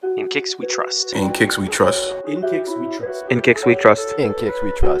Kicks We Trust. In Kicks We Trust. In Kicks We Trust. In Kicks We Trust. In Kicks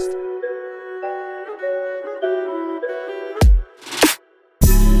We Trust.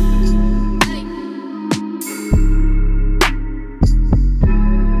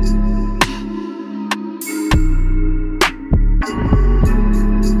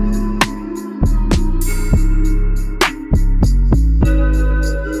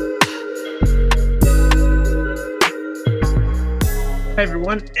 Hi,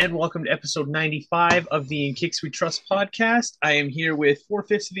 everyone, and welcome to episode 95 of the In Kicks We Trust podcast. I am here with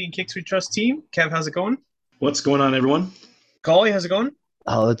 4/5 of the In Kicks We Trust team. Kev, how's it going? What's going on, everyone? Collie, how's it going?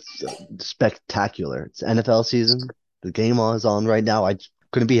 Oh, it's spectacular. It's NFL season. The game is on right now. I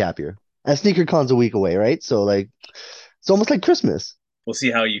couldn't be happier. And SneakerCon's a week away, right? So, it's almost like Christmas. We'll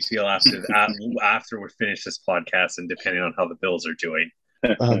see how you feel after we finish this podcast, and depending on how the Bills are doing.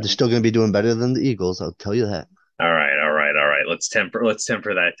 They're still going to be doing better than the Eagles. I'll tell you that. All right. Let's temper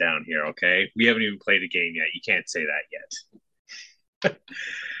that down here, okay? We haven't even played a game yet. You can't say that yet.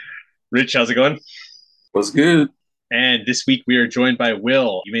 Rich, how's it going? What's good? And this week we are joined by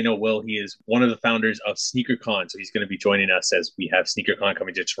Will. You may know Will. He is one of the founders of SneakerCon, so he's going to be joining us as we have SneakerCon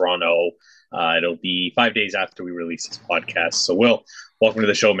coming to Toronto. It'll be 5 days after we release this podcast. So, Will, welcome to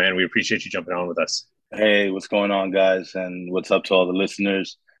the show, man. We appreciate you jumping on with us. Hey, what's going on, guys? And what's up to all the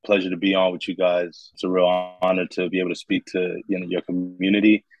listeners? Pleasure to be on with you guys. It's a real honor to be able to speak to your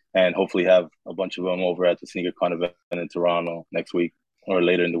community and hopefully have a bunch of them over at the SneakerCon event in Toronto next week or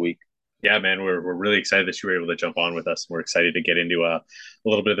later in the week. Yeah, man, we're really excited that you were able to jump on with us. We're excited to get into a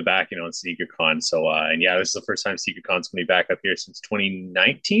little bit of the back, on SneakerCon. So, this is the first time SneakerCon's going to be back up here since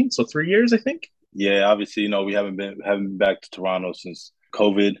 2019. So 3 years, I think. Yeah, obviously, we haven't been back to Toronto since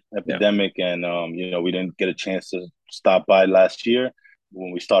COVID epidemic, and we didn't get a chance to stop by last year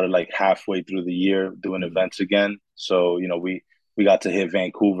when we started like halfway through the year doing events again. So, we got to hit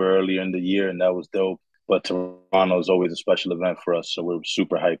Vancouver earlier in the year, and that was dope. But Toronto is always a special event for us, so we're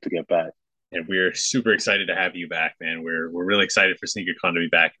super hyped to get back. And we're super excited to have you back, man. We're really excited for SneakerCon to be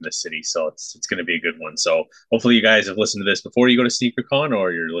back in the city, so it's going to be a good one. So hopefully you guys have listened to this before you go to SneakerCon,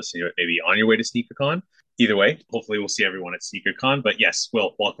 or you're listening to it maybe on your way to SneakerCon. Either way, hopefully we'll see everyone at SneakerCon. But yes,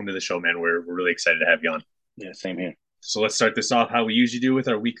 Will, welcome to the show, man. We're really excited to have you on. Yeah, same here. So let's start this off how we usually do with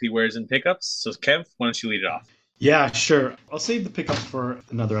our weekly wares and pickups. So Kev, why don't you lead it off? Yeah, sure. I'll save the pickups for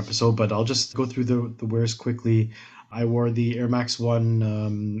another episode, but I'll just go through the wares quickly. I wore the Air Max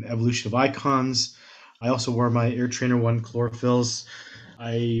 1 Evolution of Icons. I also wore my Air Trainer 1 Chlorophylls.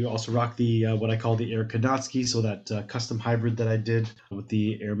 I also rocked the what I call the Air Kanatsky, so that custom hybrid that I did with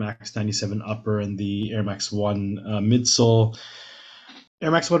the Air Max 97 upper and the Air Max 1 midsole. Air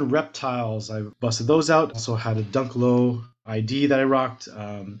Max 1 Reptiles, I busted those out. Also had a Dunk Low ID that I rocked,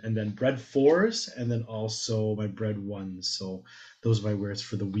 and then Bread 4s, and then also my Bread 1s. So those are my wears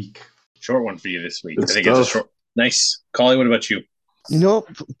for the week. Short one for you this week. Good I think stuff. it's a short. Nice. Collie, what about you?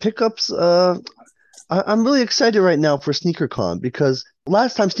 Pickups, I'm really excited right now for SneakerCon because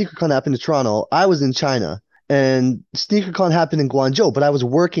last time SneakerCon happened in Toronto, I was in China. And SneakerCon happened in Guangzhou, but I was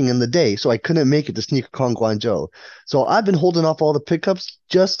working in the day, so I couldn't make it to SneakerCon Guangzhou. So I've been holding off all the pickups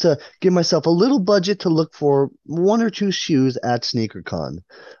just to give myself a little budget to look for one or two shoes at SneakerCon.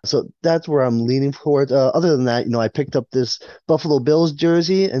 So that's where I'm leaning forward. Other than that, I picked up this Buffalo Bills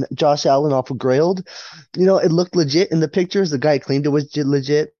jersey and Josh Allen off of Grailed. It looked legit in the pictures. The guy claimed it was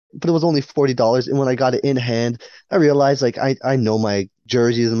legit, but it was only $40. And when I got it in hand, I realized I know my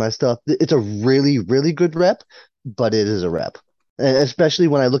jerseys and my stuff. It's a really, really good rep, but it is a rep. And especially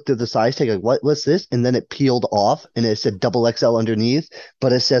when I looked at the size tag, like, what's this? And then it peeled off and it said double XL underneath,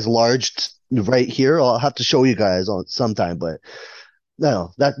 but it says large right here. I'll have to show you guys on sometime, but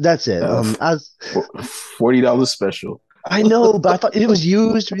no, that's it. As $40 special. I know, but I thought it was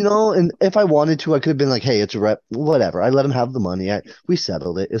used, and if I wanted to, I could have been like, hey, it's a rep, whatever. I let him have the money. We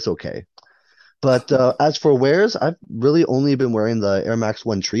settled it. It's okay. But as for wears, I've really only been wearing the Air Max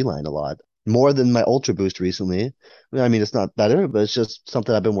 1 Tree line a lot, more than my Ultra Boost recently. I mean, it's not better, but it's just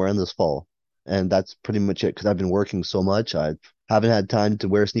something I've been wearing this fall. And that's pretty much it because I've been working so much. I haven't had time to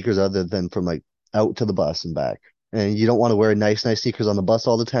wear sneakers other than from out to the bus and back. And you don't want to wear nice sneakers on the bus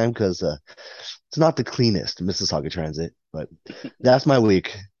all the time because it's not the cleanest Mississauga Transit. But that's my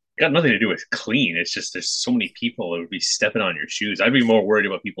week. Got nothing to do with clean. It's just there's so many people that would be stepping on your shoes. I'd be more worried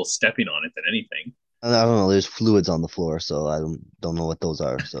about people stepping on it than anything. I don't know. There's fluids on the floor, so I don't know what those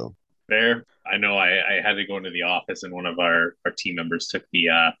are. So there, I know. I had to go into the office, and one of our team members took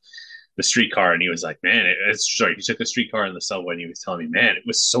the streetcar, and he was like, "Man, he took the streetcar and the subway, and he was telling me, man, it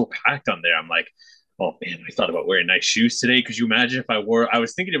was so packed on there." I'm like, "Oh man, I thought about wearing nice shoes today. Could you imagine if I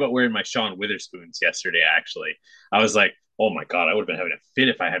was thinking about wearing my Sean Witherspoons yesterday. Actually, I was like, oh my god, I would have been having a fit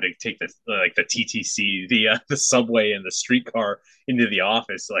if I had to take the TTC, the subway, and the streetcar into the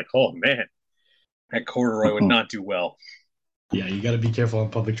office. Like, oh man, that corduroy would not do well. Yeah, you got to be careful on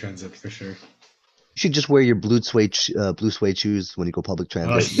public transit for sure. You should just wear your blue suede shoes when you go public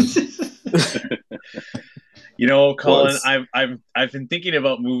transit. You know, Colin, I've been thinking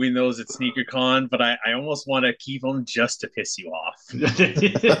about moving those at SneakerCon, but I almost want to keep them just to piss you off.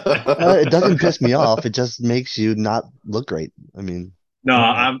 It doesn't piss me off. It just makes you not look great. I mean,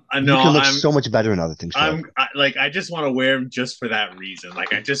 no, you can look so much better in other things. I just want to wear them just for that reason.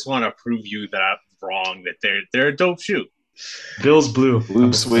 Like, I just want to prove you that I'm wrong. That they're a dope shoe. Bill's blue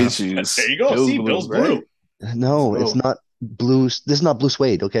suede shoes. There you go. Bill's blue. Right? No, it's not blue. This is not blue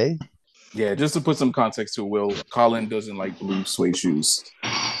suede. Okay. Yeah, just to put some context to Will, Colin doesn't like blue suede shoes.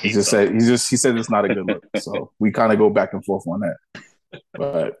 He said it's not a good look. So we kind of go back and forth on that.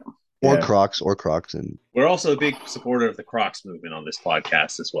 But Crocs, and we're also a big supporter of the Crocs movement on this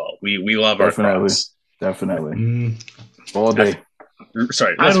podcast as well. We love our Crocs. Definitely. All day.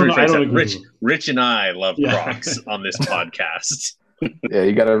 Sorry, let's rephrase that. Rich and I love Crocs on this podcast. Yeah,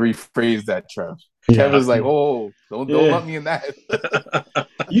 you got to rephrase that, Trev. Kevin's like, oh, don't let me in that.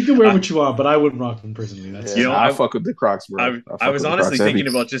 You can wear what you want, but I wouldn't rock them personally. That's I fuck with the Crocs, bro. I was honestly thinking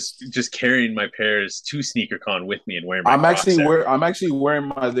about just carrying my pairs to SneakerCon with me and wearing my Crocs. I'm actually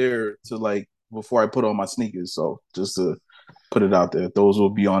wearing my there to before I put on my sneakers. So just to put it out there, those will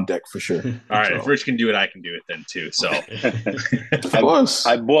be on deck for sure. All right, if Rich can do it, I can do it then too. So of course,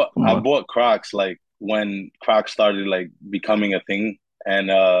 I bought Crocs when Crocs started becoming a thing,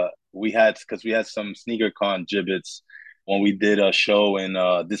 and we had some SneakerCon gibbets when we did a show in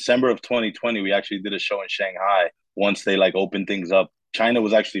December of 2020. We actually did a show in Shanghai once they opened things up. China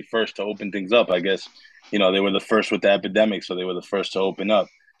was actually first to open things up. I guess they were the first with the epidemic, so they were the first to open up.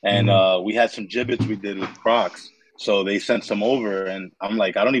 And we had some gibbets we did with Crocs. So they sent some over, and I'm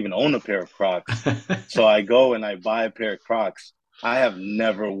like, I don't even own a pair of Crocs. So I go and I buy a pair of Crocs. I have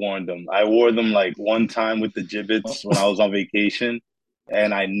never worn them. I wore them one time with the gibbets when I was on vacation,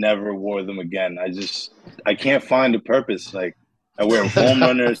 and I never wore them again. I can't find a purpose. I wear foam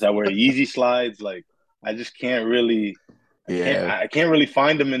runners, I wear Yeezy slides. I just can't really, I can't really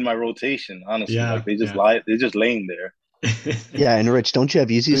find them in my rotation, honestly. They're just laying there. Yeah, and Rich, don't you have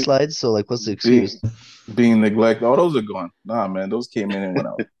Yeezy slides? So what's the excuse? Being neglected. Oh, those are gone. Nah, man, those came in and went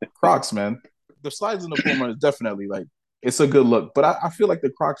out. Crocs, man. The slides and the foam runners definitely it's a good look, but I feel like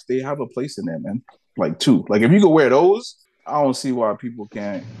the Crocs, they have a place in there, man. Too. If you could wear those, I don't see why people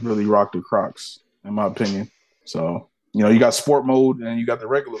can't really rock the Crocs, in my opinion. So, you got sport mode and you got the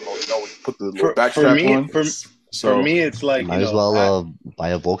regular mode. You put the little backstrap on. For me, it's might as well buy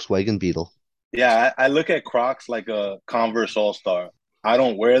a Volkswagen Beetle. Yeah, I look at Crocs like a Converse All-Star. I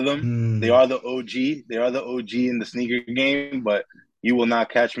don't wear them. They are the OG. They are the OG in the sneaker game, but you will not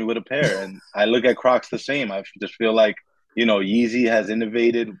catch me with a pair. And I look at Crocs the same. I just feel like, Yeezy has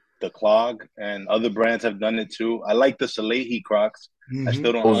innovated the clog, and other brands have done it too. I like the Salehi Crocs. I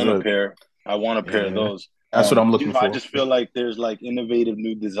still don't own a pair. I want a pair of those. That's what I'm looking for. I just feel like there's innovative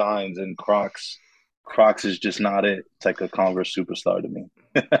new designs, and Crocs is just not it. It's like a Converse superstar to me.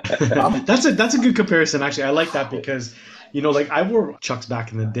 That's a good comparison, actually. I like that because I wore Chucks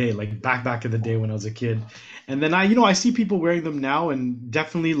back in the day, back in the day when I was a kid, and then I see people wearing them now, and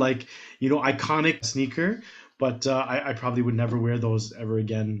definitely iconic sneaker. But I probably would never wear those ever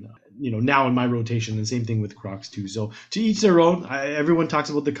again. Now in my rotation, and same thing with Crocs too. So to each their own. Everyone talks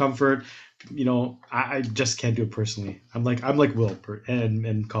about the comfort. I just can't do it personally. I'm like Will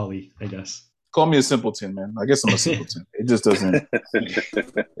and Collie, I guess. Call me a simpleton, man. I guess I'm a simpleton. It just doesn't.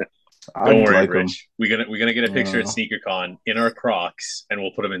 Don't worry, Rich. We're gonna get a picture at SneakerCon in our Crocs, and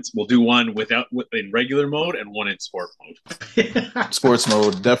we'll put them in. We'll do one in regular mode and one in sport mode. Sports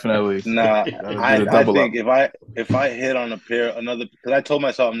mode, definitely. Nah, I think if I hit on because I told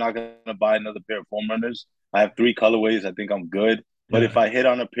myself I'm not gonna buy another pair of foam runners. I have 3 colorways. I think I'm good. But if I hit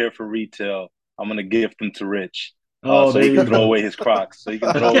on a pair for retail, I'm gonna gift them to Rich. So he can throw away his Crocs. All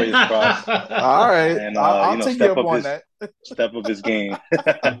right. And, I'll take you up on that. Step up his game.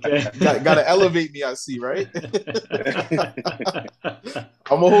 Okay. Got to elevate me, I see, right? I'm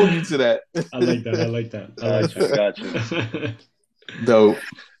going to hold you to that. I like that. Got you. Dope.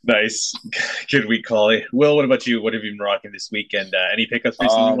 Nice. Good week, Collie. Will, what about you? What have you been rocking this weekend? Any pickups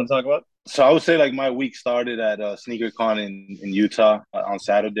recently you want to talk about? So I would say my week started at SneakerCon in Utah on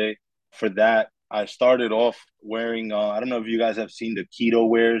Saturday. For that, I started off wearing, I don't know if you guys have seen the Keto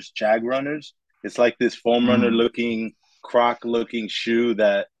Wears Jag Runners. It's like this foam runner looking, Croc looking shoe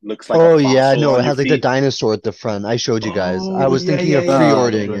that looks like it has the dinosaur at the front. I showed you guys. I was thinking of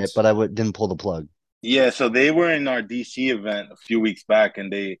pre-ordering it, but I didn't pull the plug. Yeah, so they were in our DC event a few weeks back,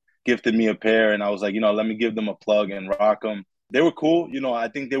 and they gifted me a pair, and I was like, let me give them a plug and rock them. They were cool. I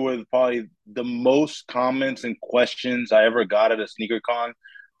think they were probably the most comments and questions I ever got at a sneaker con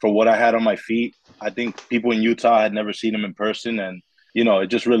for what I had on my feet. I think people in Utah had never seen them in person, and it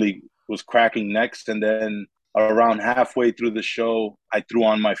just really was cracking necks. And then around halfway through the show, I threw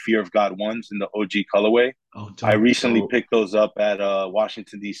on my Fear of God ones in the OG colorway. Oh, I dope. recently Dope. picked those up at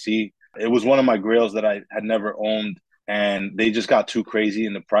Washington D.C. It was one of my grails that I had never owned, and they just got too crazy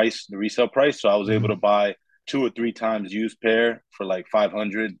in the price, the resale price. So I was able to Mhm. buy 2 or 3 times used pair for like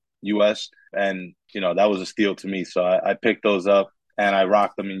 500 US, and that was a steal to me. So I picked those up and I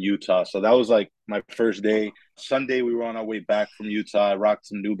rocked them in Utah. So that was like my first day. Sunday we were on our way back from Utah. I rocked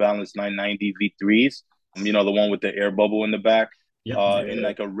some New Balance 990 V3s. The one with the air bubble in the back. Yep. In Yeah.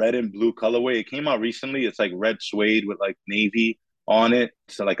 like a red and blue colorway. It came out recently. It's like red suede with like navy on it.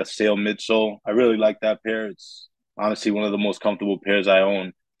 So like a sail midsole. I really like that pair. It's honestly one of the most comfortable pairs I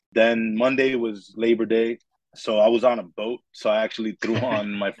own. Then Monday was Labor Day, so I was on a boat. So I actually threw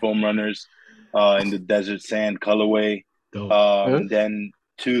on my foam runners in the desert sand colorway. Dope. And then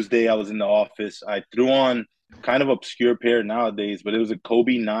Tuesday I was in the office. I threw on kind of obscure pair nowadays, but it was a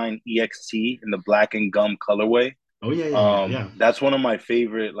Kobe 9 EXT in the black and gum colorway. Oh yeah, yeah, yeah, yeah. That's one of my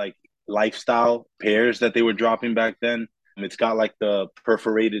favorite like lifestyle pairs that they were dropping back then. It's got like the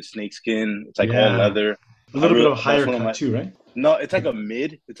perforated snakeskin. It's like all Yeah. leather. A little bit of a That's higher one of cut my. too, right? No, it's like a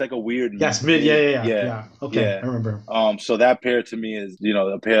mid. It's like a weird Yes, mid. Yeah, mid. yeah, yeah, Yeah, yeah. Okay, yeah. I remember. So that pair to me is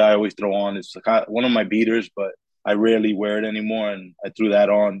a pair I always throw on. It's like one of my beaters, but I rarely wear it anymore. And I threw that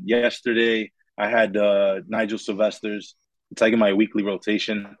on yesterday. I had Nigel Sylvester's. It's like in my weekly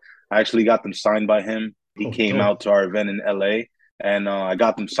rotation. I actually got them signed by him. He Oh, came dope. out to our event in LA, and I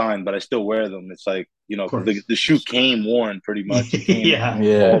got them signed, but I still wear them. It's like Of because the, course. the shoe came worn pretty much. It came Yeah. all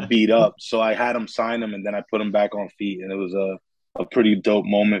Yeah. beat up, so I had them sign them, and then I put them back on feet, and it was a pretty dope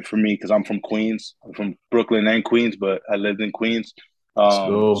moment for me because I'm from Queens. I'm from Brooklyn and Queens, but I lived in Queens. Let's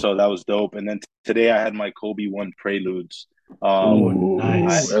go. So that was dope. And then today I had my Kobe One Preludes. Oh, Ooh,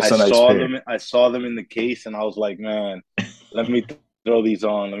 nice. that's a nice pair. I saw them in the case, and I was like, man, let me throw these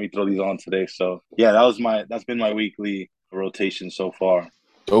on. Let me throw these on today. So yeah, that's been my weekly rotation so far.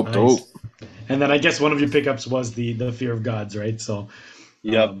 Dope, dope. Nice. And then I guess one of your pickups was the Fear of Gods, right? So,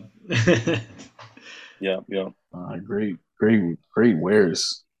 Yep, um, yep. Great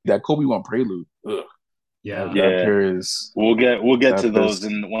wares. That Kobe One Prelude. Ugh, that, yeah. that Yeah. pair is We'll get to that those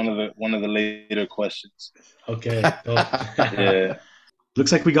pair's in one of the later questions. Okay. Dope. Yeah.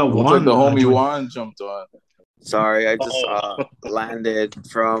 Looks like we got Looks like Juan the homie join. Juan jumped on. Sorry, I just Oh. landed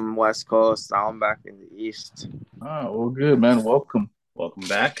from West Coast. Now I'm back in the East. All good, man. Welcome. Welcome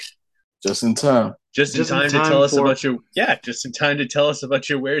back. Just in time. Just in time to tell us about just in time to tell us about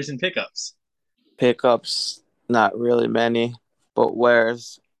your wares and pickups. Pickups, not really many, but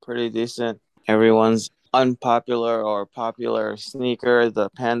wears pretty decent. Everyone's unpopular or popular sneaker, the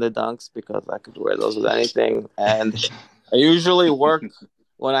Panda Dunks, because I could wear those with anything. And I usually work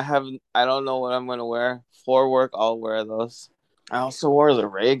when I don't know what I'm going to wear. For work, I'll wear those. I also wore the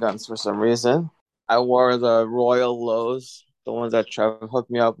Ray Guns for some reason. I wore the Royal Lows, the ones that Trevor hooked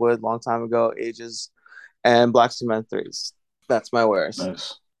me up with a long time ago, ages, and Black Cement 3s. That's my wears.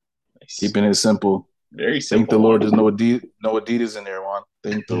 Nice. Nice. Keeping it simple. Very simple. Thank the Lord there's no Adidas in there, Juan.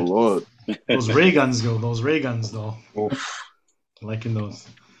 Thank the Lord. Those ray guns, though. Oof. Liking those.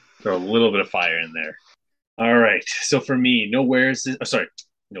 Throw a little bit of fire in there. All right. So for me, no wares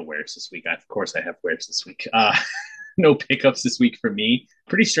this week. Of course, I have wares this week. No pickups this week for me.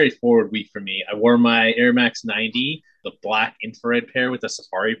 Pretty straightforward week for me. I wore my Air Max 90, the black infrared pair with a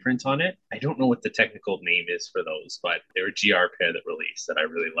safari print on it. I don't know what the technical name is for those, but they're a GR pair that released that I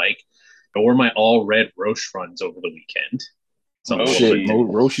really like. I wore my all red Roche runs over the weekend. So Oh, Shit, geez.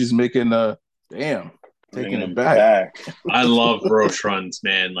 Roshi's making taking Bringing it them back. I love Roche runs,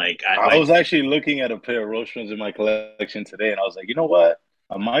 man. Like I was actually looking at a pair of Roche runs in my collection today, and I was like, you know what?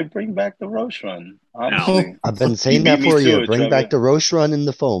 I might bring back the Roche run. Honestly, I've been you saying beat that me for a to year. it, Bring Trevor. back the Roche run in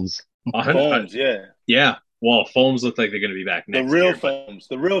the foams. Foams, yeah. Yeah. Well, foams look like they're going to be back The next real year. foams,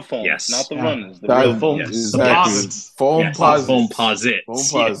 the real foams, Yes. not the Yeah. runners. The That- real foam- foams. the exactly. posits. Foam Yes, posits. foam posits.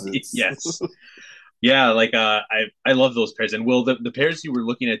 Foam posits. Yes. Yeah, like I love those pairs. And Will, the pairs you were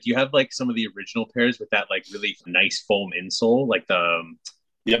looking at, do you have like some of the original pairs with that like really nice foam insole, like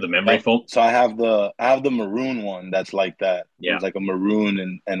the memory foam? So I have the maroon one that's like that. Yeah. It's like a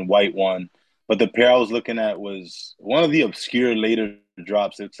maroon and white one. But the pair I was looking at was one of the obscure later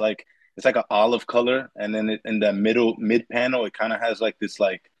drops. It's like an olive color, and then in the mid panel, it kind of has like this,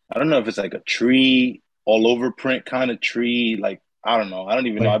 like, I don't know if it's like a tree all over print kind of tree, like I don't know. I don't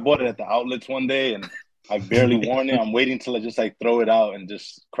even know. I bought it at the outlets one day and I've barely worn it. I'm waiting till I just like throw it out and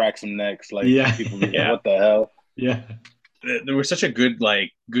just crack some necks. Like Yeah. people be like, Yeah. what the hell? Yeah. They were such a good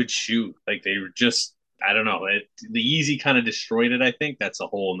shoe. Like they were just, I don't know. The Yeezy kind of destroyed it. I think that's a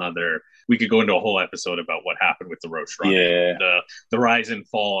whole nother. We could go into a whole episode about what happened with the Roche Run, Yeah. the rise and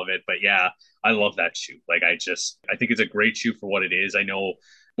fall of it. But yeah, I love that shoe. Like I think it's a great shoe for what it is. I know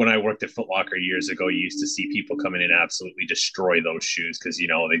when I worked at Foot Locker years ago, you used to see people come in and absolutely destroy those shoes because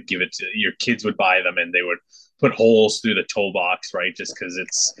they'd give it to your kids would buy them and they would put holes through the toe box, right? Just because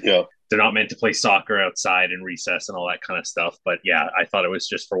they're not meant to play soccer outside in recess and all that kind of stuff. But yeah, I thought it was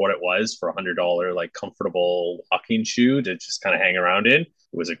just for what it was, for $100 like comfortable walking shoe to just kind of hang around in. It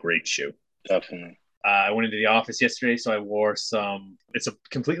was a great shoe. Definitely. I went into the office yesterday, so I wore it's a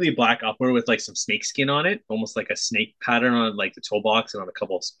completely black upper with like some snake skin on it, almost like a snake pattern on like the toe box and on a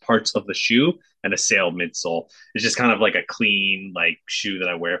couple of parts of the shoe, and a sail midsole. It's just kind of like a clean like shoe that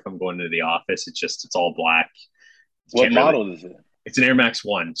I wear if I'm going to the office. It's all black. What model is it? It's an Air Max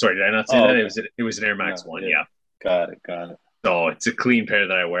 1. Sorry, did I not say that? Okay. It was an Air Max 1, yeah. Got it. So it's a clean pair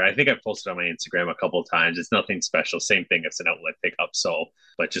that I wear. I think I've posted on my Instagram a couple of times. It's nothing special. Same thing. It's an outlet pickup.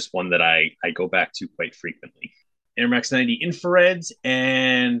 But just one that I go back to quite frequently. Air Max 90 infrareds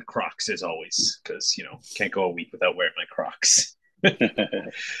and Crocs as always, because can't go a week without wearing my Crocs. But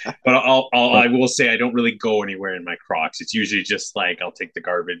I will say I don't really go anywhere in my Crocs. It's usually just like I'll take the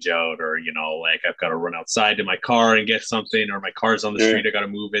garbage out, or like I've got to run outside to my car and get something, or my car's on the street, I got to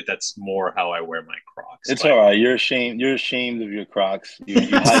move it. That's more how I wear my Crocs. It's all right. You're ashamed of your Crocs. You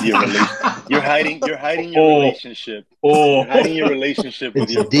hide your relationship. You're hiding your relationship. You're hiding your relationship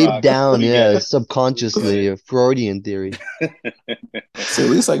with your deep Crocs. down, subconsciously, a Freudian theory. So at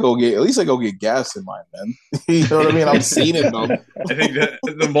least I go get gas in mine, man. You know what I mean? I'm seeing it though. I think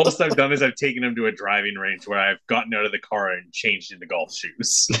the most I've done is I've taken him to a driving range where I've gotten out of the car and changed into golf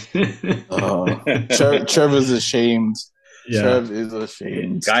shoes. Trevor's ashamed. Yeah. Trev is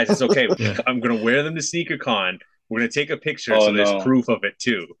ashamed. Guys, it's okay. I'm going to wear them to SneakerCon. We're going to take a picture so there's proof of it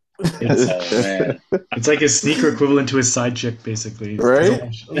too. It's like his sneaker equivalent to his side chick, basically. Right?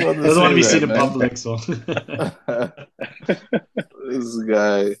 Doesn't want to be seen in public, so. This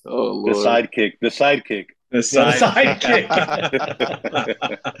guy. Oh, Lord. The sidekick. The sidekick. The sidekick.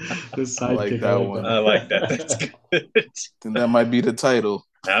 I like that one. I like that. That's good. And that might be the title.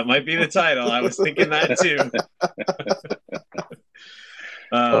 That might be the title. I was thinking that too.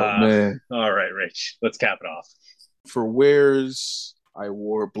 Oh, man. All right, Rich. Let's cap it off. For wears, I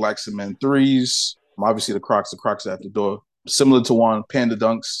wore black cement 3s. Obviously, the Crocs are at the door. Similar to Juan, Panda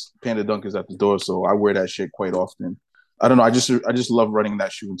Dunks. Panda Dunk is at the door, so I wear that shit quite often. I don't know. I just love running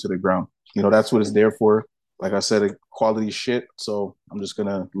that shoe into the ground. That's what it's there for. Like I said, quality shit. So I'm just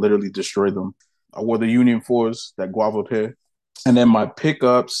gonna literally destroy them. I wore the Union 4s, that guava pair, and then my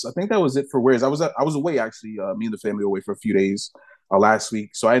pickups. I think that was it for wears. I was away actually. Me and the family were away for a few days last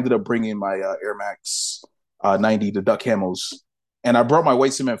week, so I ended up bringing my Air Max 90, the Duck Camos, and I brought my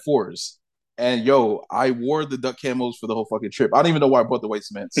white cement 4s. And I wore the Duck Camos for the whole fucking trip. I don't even know why I bought the white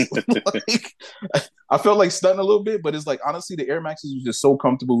cements. I felt like stunting a little bit, but it's like honestly, the Air Maxes was just so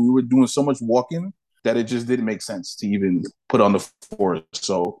comfortable. We were doing so much walking that it just didn't make sense to even put on the 4s.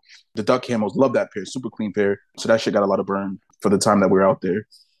 So the Duck Camos, love that pair, super clean pair. So that shit got a lot of burn for the time that we were out there.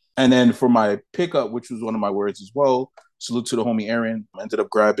 And then for my pickup, which was one of my words as well, salute to the homie Aaron. I ended up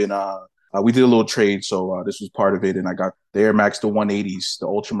grabbing we did a little trade, so this was part of it, and I got the Air Max, the 180s, the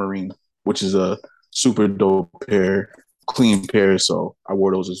Ultramarine, which is a super dope pair, clean pair. So I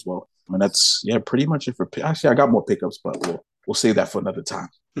wore those as well. I mean, that's pretty much it for. Actually, I got more pickups, but we'll save that for another time.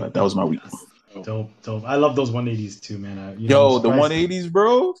 But that was my week. Dope. I love those 180s too, man. The 180s,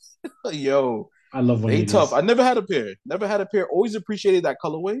 bro. I love 180s. They tough. I never had a pair. Always appreciated that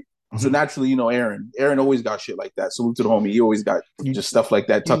colorway. So naturally, Aaron always got shit like that. Salute to the homie. He always got just stuff like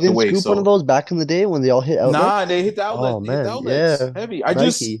that tucked away. You didn't scoop one of those back in the day when they all hit outlets? Nah, they hit the outlet. Oh, man. Outlets. Yeah. Heavy. I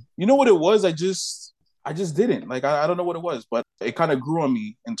just, you know what it was? I just didn't. Like, I don't know what it was, but it kind of grew on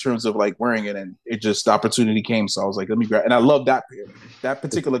me in terms of like wearing it, and it just, the opportunity came. So I was like, let me grab. And I love that pair. That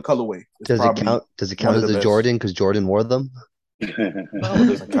particular colorway. Does it count as a Jordan because Jordan wore them? No, it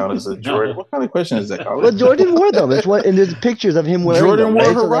doesn't count as a Jordan. What kind of question is that? Well, Jordan wore them. It's what, and there's pictures of him wearing Jordan them.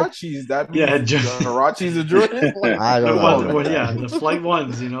 wore Right? Hirachis. That means Hirachis are Jordan. I don't know. The flight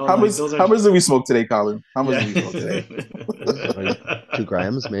ones. How much did we smoke today, Colin? How much did we smoke today? 2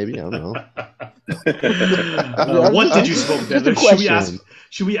 grams, maybe. I don't know. What did you smoke, Dennis?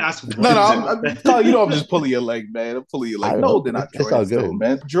 Should we ask? No, I'm just pulling your leg, man. I'm pulling your leg. No, they're not Jordans, though,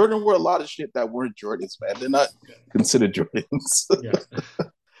 man. Jordan wore a lot of shit that weren't Jordans, man. They're not considered Jordans. Yeah.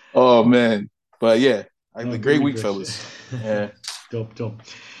 Oh man, but yeah, The Good great week, week, Rich. fellas. Yeah. Dope.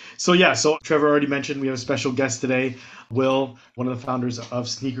 So Trevor already mentioned we have a special guest today, Will, one of the founders of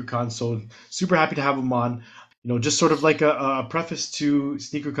SneakerCon. So super happy to have him on. Just sort of like a preface to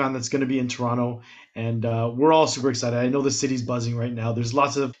SneakerCon that's going to be in Toronto, and we're all super excited. I know the city's buzzing right now. There's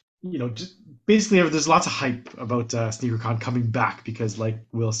lots of just basically there's lots of hype about SneakerCon coming back because, like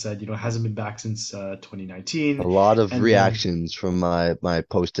Will said, it hasn't been back since A 2019, lot of and then reactions from my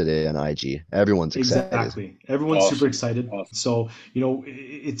post today on IG. Everyone's excited. exactly. Everyone's super Awesome. excited. Awesome. So,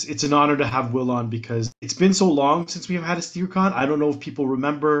 it's an honor to have Will on because it's been so long since we have had a SneakerCon. I don't know if people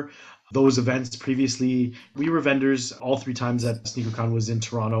remember those events previously. We were vendors all three times that SneakerCon was in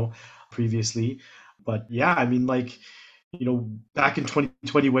Toronto previously. But yeah, I mean, like, back in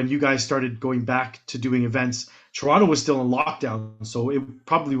 2020 when you guys started going back to doing events, Toronto was still in lockdown. So it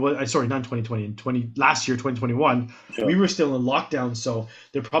probably was, sorry, not 2020, last year, 2021, Yeah. we were still in lockdown. So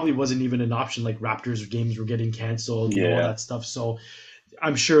there probably wasn't even an option like Raptors games were getting canceled, all Yeah. that stuff. So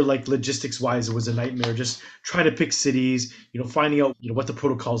I'm sure like logistics wise, it was a nightmare just trying to pick cities, finding out, what the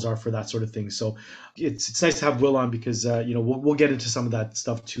protocols are for that sort of thing. So it's nice to have Will on because, we'll get into some of that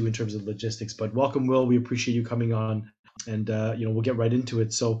stuff too in terms of logistics. But welcome, Will. We appreciate you coming on, and we'll get right into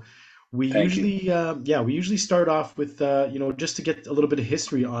it. So Thank you. we usually start off with just to get a little bit of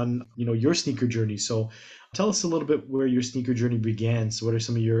history on your sneaker journey. So tell us a little bit where your sneaker journey began. So what are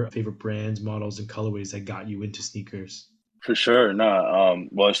some of your favorite brands, models, and colorways that got you into sneakers? For sure. No,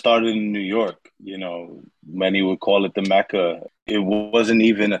 well, it started in New York. Many would call it the Mecca. It wasn't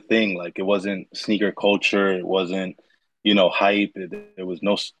even a thing. Like, it wasn't sneaker culture. It wasn't, hype. There was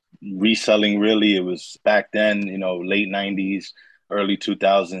no reselling really. It was back then, late 90s, early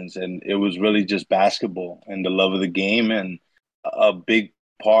 2000s. And it was really just basketball and the love of the game. And a big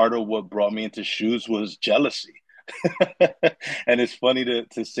part of what brought me into shoes was jealousy. And it's funny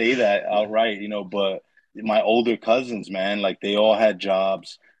to say that outright, but my older cousins, man, like they all had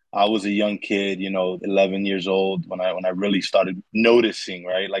jobs. I was a young kid, 11 years old when I really started noticing,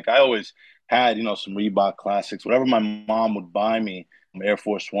 right? Like I always had, some Reebok classics, whatever my mom would buy me, Air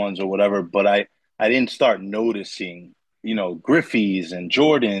Force Ones or whatever, but I didn't start noticing, Griffeys and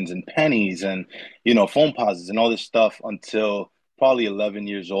Jordans and pennies and, foam posits and all this stuff until probably 11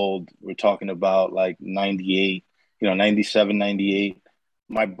 years old. We're talking about like 98, 97, 98.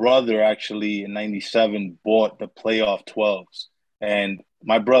 My brother actually in 97 bought the playoff 12s. And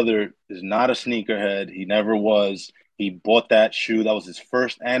my brother is not a sneakerhead. He never was. He bought that shoe. That was his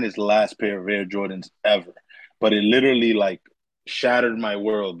first and his last pair of Air Jordans ever. But it literally like shattered my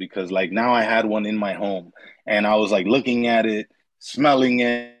world because like now I had one in my home and I was like looking at it, smelling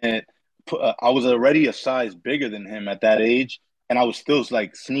it. I was already a size bigger than him at that age. And I was still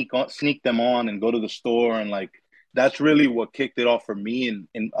like sneak them on and go to the store and like that's really what kicked it off for me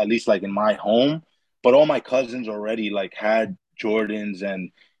in at least like in my home. But all my cousins already like had Jordans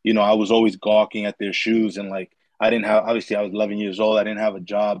and I was always gawking at their shoes and like I didn't have obviously I was 11 years old. I didn't have a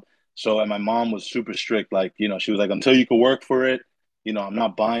job. So and my mom was super strict. Like, she was like, until you could work for it, I'm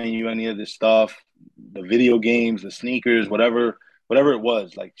not buying you any of this stuff, the video games, the sneakers, whatever it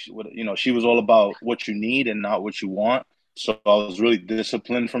was. Like she was all about what you need and not what you want. So I was really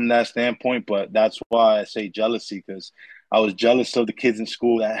disciplined from that standpoint, but that's why I say jealousy because I was jealous of the kids in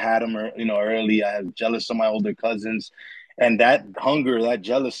school that had them, early. I was jealous of my older cousins, and that hunger, that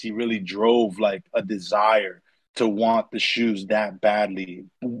jealousy, really drove like a desire to want the shoes that badly,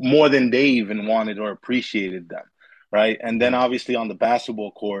 more than they even wanted or appreciated them, right? And then obviously on the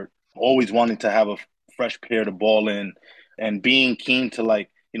basketball court, always wanting to have a fresh pair to ball in, and being keen to like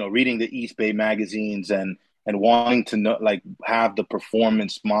reading the East Bay magazines and wanting to know like have the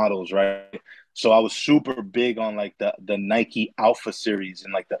performance models, right? So I was super big on like the Nike Alpha series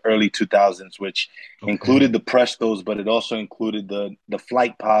in like the early 2000s, which included the Prestos, but it also included the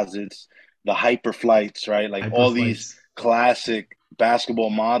Flight Posits, the Hyper Flights, right? Like Hyper all these flights. classic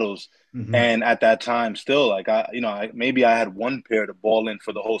basketball models. Mm-hmm. And at that time, still like maybe I had one pair to ball in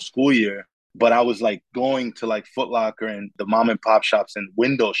for the whole school year, but I was like going to like Foot Locker and the mom and pop shops and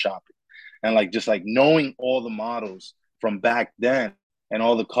window shopping and like just like knowing all the models from back then and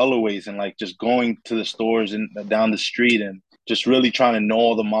all the colorways and like just going to the stores and down the street and just really trying to know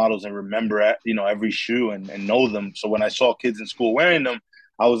all the models and remember every shoe and know them. So when I saw kids in school wearing them,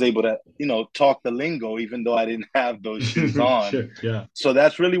 I was able to talk the lingo even though I didn't have those shoes on. Sure, yeah. So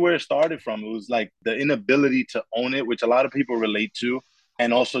that's really where it started from. It was like the inability to own it, which a lot of people relate to,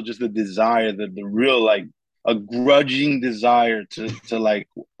 and also just the desire, the real like a grudging desire to like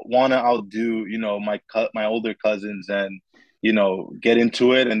want to outdo my older cousins and get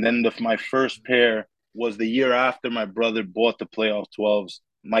into it. And then my first pair was the year after my brother bought the playoff 12s.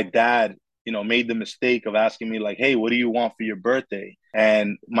 My dad made the mistake of asking me like, hey, what do you want for your birthday?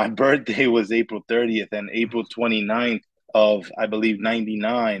 And my birthday was April 30th, and April 29th of, I believe,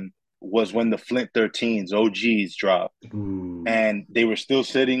 99 was when the Flint 13s OGs dropped. Ooh. And they were still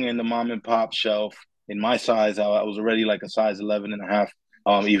sitting in the mom and pop shelf in my size. I was already like a size 11 and a half,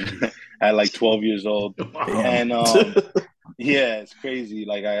 even at like 12 years old. Wow. And yeah, it's crazy.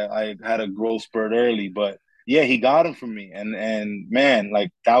 Like I had a growth spurt early, but yeah, he got them for me. And man, like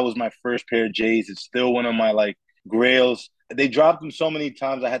that was my first pair of J's. It's still one of my like grails. They dropped them so many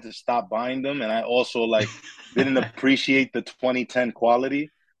times I had to stop buying them. And I also like didn't appreciate the 2010 quality.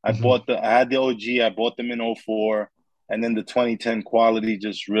 I had the OG, I bought them in '04, and then the 2010 quality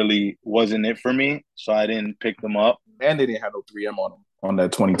just really wasn't it for me. So I didn't pick them up. And they didn't have no 3M on them on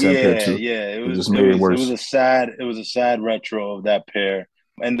that 2010 pair too. Yeah. It just made it worse. It was a sad retro of that pair.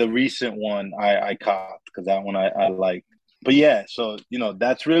 And the recent one I copped because that one I liked. But yeah, so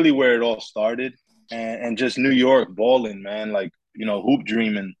that's really where it all started. And just New York balling, man, like, hoop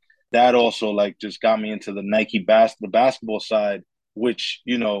dreaming. That also like just got me into the the basketball side, which,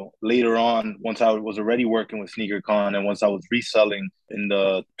 later on, once I was already working with SneakerCon and once I was reselling in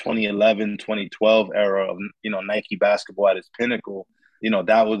the 2011, 2012 era of, Nike basketball at its pinnacle,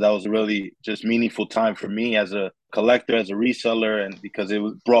 that was a really just meaningful time for me as a collector, as a reseller, and because it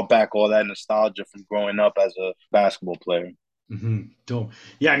brought back all that nostalgia from growing up as a basketball player. Dope.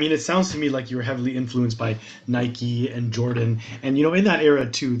 Yeah, I mean, it sounds to me like you were heavily influenced by Nike and Jordan. And, in that era,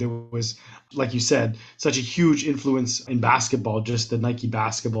 too, there was, like you said, such a huge influence in basketball, just the Nike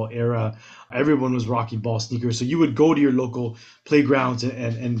basketball era. Everyone was rocking ball sneakers. So you would go to your local playgrounds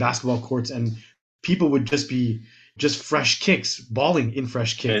and basketball courts, and people would just be fresh kicks, balling in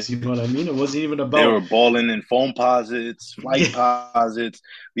fresh kicks. You know what I mean? It wasn't even about. They were balling in foam posits, flight posits.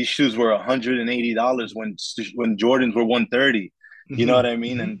 These shoes were $180 when Jordans were $130. You know what I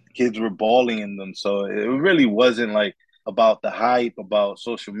mean? And kids were balling in them. So it really wasn't like about the hype, about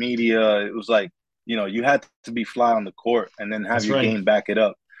social media. It was like, you had to be fly on the court and then have your game back it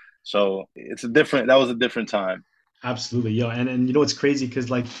up. So that was a different time. Absolutely. Yeah. And it's crazy because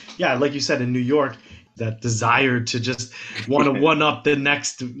like you said, in New York, that desire to just want to one up the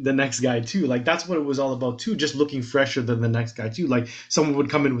next guy too. Like that's what it was all about too. Just looking fresher than the next guy too. Like someone would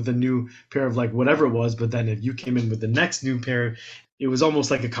come in with a new pair of like whatever it was, but then if you came in with the next new pair, it was almost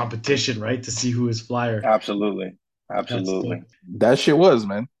like a competition, right? To see who is flyer. Absolutely. That shit was,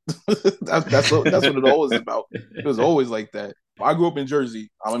 man. that's what it always about. It was always like that. I grew up in Jersey.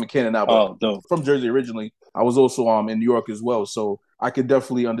 I'm in Canada now, but from Jersey originally. I was also in New York as well, so I could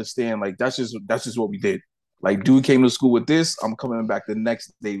definitely understand. Like that's just what we did. Like dude came to school with this, I'm coming back the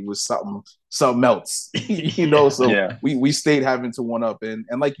next day with something else. So yeah. we stayed having to one up, and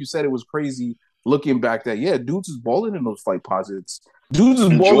like you said, it was crazy looking back that dudes is balling in those flight posits. Dudes is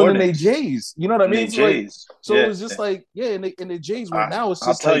balling in their J's. You know what I mean? So it was just like in the J's. Where now it's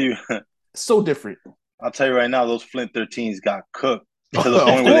just so different. I'll tell you right now, those Flint 13s got cooked to the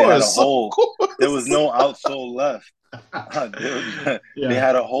point where they had a hole. There was no outsole left. They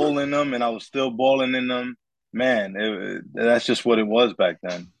had a hole in them, and I was still balling in them. Man, that's just what it was back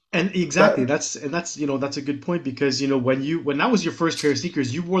then. And exactly, that's a good point because when that was your first pair of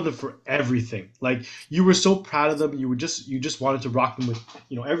sneakers, you wore them for everything. Like you were so proud of them, you just wanted to rock them with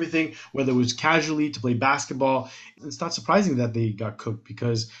everything, whether it was casually to play basketball. It's not surprising that they got cooked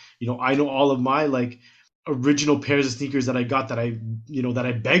because I know all of my like original pairs of sneakers that I got that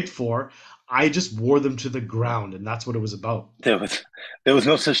I begged for. I just wore them to the ground, and that's what it was about. There was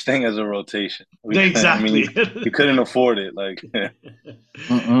no such thing as a rotation. Exactly. You couldn't afford it. Like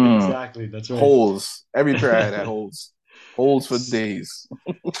exactly. That's right. Holes. Every pair I had holes. Holes for days.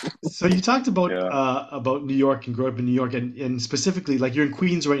 So you talked about New York and growing up in New York, and specifically, like you're in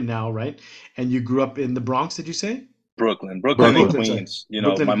Queens right now, right? And you grew up in the Bronx, did you say? Brooklyn and Queens.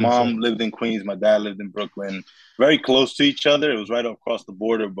 My mom lived in Queens. My dad lived in Brooklyn. Very close to each other. It was right across the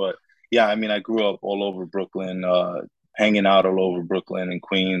border, but yeah, I mean, I grew up all over Brooklyn, hanging out all over Brooklyn and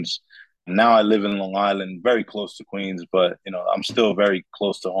Queens. Now I live in Long Island, very close to Queens, but, I'm still very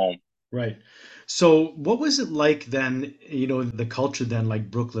close to home. Right. So what was it like then, the culture then, like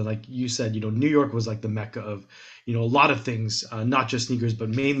Brooklyn, like you said, New York was like the mecca of, a lot of things, not just sneakers, but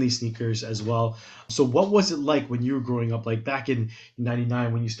mainly sneakers as well. So what was it like when you were growing up, like back in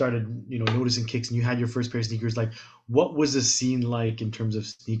 99, when you started, noticing kicks and you had your first pair of sneakers, like what was the scene like in terms of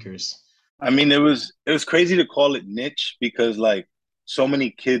sneakers? I mean, it was crazy to call it niche because like so many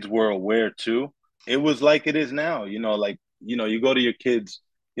kids were aware too. It was like it is now, you go to your kids,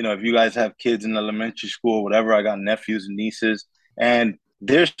 if you guys have kids in elementary school or whatever, I got nephews and nieces, and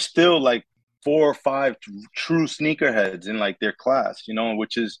there's still like 4 or 5 true sneakerheads in like their class,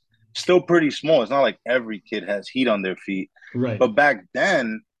 which is still pretty small. It's not like every kid has heat on their feet. Right. But back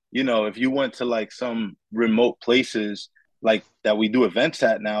then, if you went to like some remote places like that we do events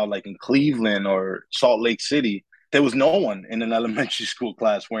at now, like in Cleveland or Salt Lake City, there was no one in an elementary school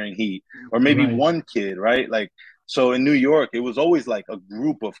class wearing heat, or maybe Right. one kid, right? Like, so in New York, it was always like a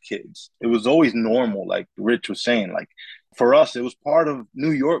group of kids. It was always normal, like Rich was saying. Like for us, it was part of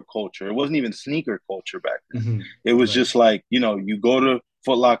New York culture. It wasn't even sneaker culture back then. Hmm. It was Right. just like, you go to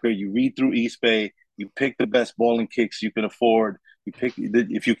Foot Locker, you read through East Bay, you pick the best ball and kicks you can afford. You pick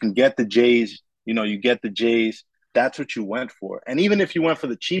if you can get the Jays, you get the Jays. That's what you went for. And even if you went for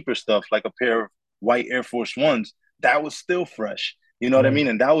the cheaper stuff, like a pair of white Air Force Ones, that was still fresh. You know what I Right. mean?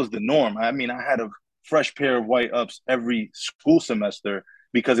 And that was the norm. I mean, I had a fresh pair of white ups every school semester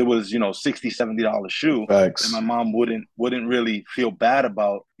because it was, $60, $70 shoe that my Facts. mom wouldn't really feel bad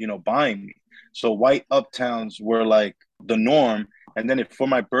about, buying me. So white uptowns were like the norm. And then if for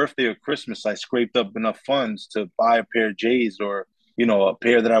my birthday or Christmas I scraped up enough funds to buy a pair of J's or a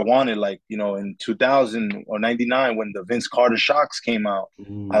pair that I wanted, like in 2000 or 99 when the Vince Carter Shocks came out,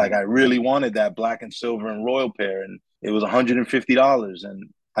 I Ooh. really wanted that black and silver and royal pair, and it was $150, and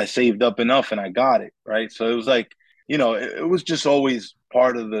I saved up enough and I got it, right? So it was like it was just always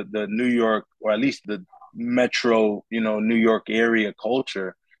part of the New York, or at least the metro, New York area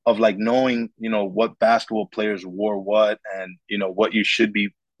culture of like knowing, what basketball players wore what, and what you should be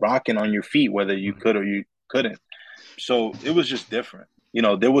rocking on your feet, whether you could or you couldn't. So it was just different.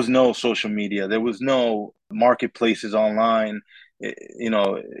 There was no social media, there was no marketplaces online.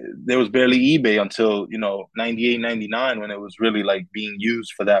 There was barely eBay until 98, 99 when it was really like being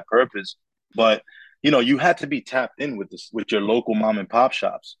used for that purpose. But you had to be tapped in with your local mom and pop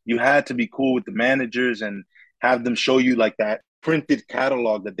shops. You had to be cool with the managers and have them show you like that printed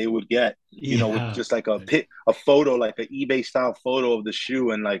catalog that they would get, with Yeah. just like a photo, like an eBay style photo of the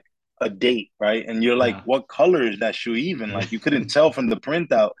shoe and like a date, right? And you're like, Yeah. what color is that shoe even? Like you couldn't tell from the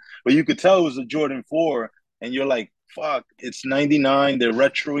printout, but you could tell it was a Jordan 4. And you're like, fuck, it's 99. They're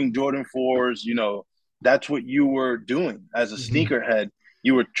retroing Jordan 4s. That's what you were doing as a Hmm. sneakerhead.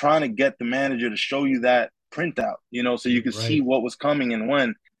 You were trying to get the manager to show you that printout, so you could see Right. what was coming and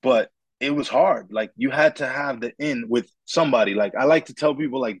when. But it was hard. Like you had to have the in with somebody. Like I like to tell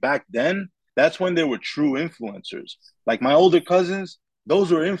people, like back then, that's when there were true influencers. Like my older cousins,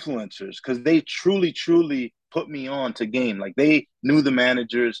 those were influencers because they truly, truly put me on to game. Like they knew the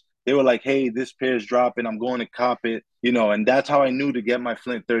managers. They were like, hey, this pair's dropping. I'm going to cop it, and that's how I knew to get my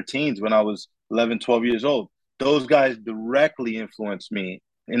Flint 13s when I was 11, 12 years old. Those guys directly influenced me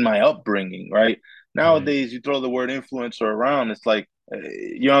in my upbringing, right? Right. Nowadays, you throw the word influencer around, it's like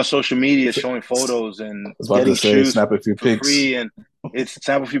you're on social media I showing photos and was about to getting say, shoes snap a few for pics. free, and it's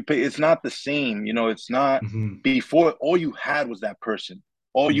not the same. It's not. Hmm. Before, all you had was that person.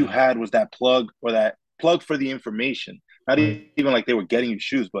 All you Yeah. had was that plug, or that plug for the information. Not Right. even like they were getting you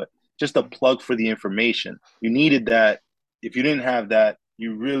shoes, but just a plug for the information. You needed that. If you didn't have that,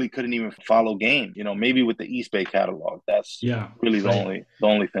 you really couldn't even follow game. Maybe with the East Bay catalog, that's Yeah. really the Right.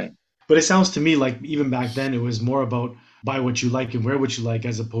 only thing. But it sounds to me like even back then it was more about buy what you like and wear what you like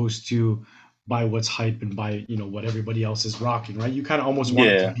as opposed to buy what's hype and buy, what everybody else is rocking, right? You kind of almost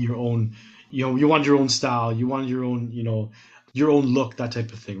wanted to Yeah, be your own, you want your own style, you want your own, your own look, that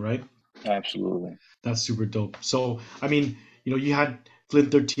type of thing, right? absolutely. That's super dope. So, I mean, you had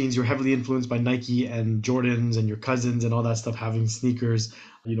Flint 13s, you're heavily influenced by Nike and Jordans and your cousins and all that stuff, having sneakers,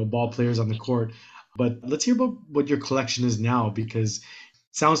 ball players on the court. But let's hear about what your collection is now, because it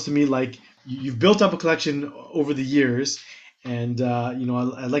sounds to me like you've built up a collection over the years. And,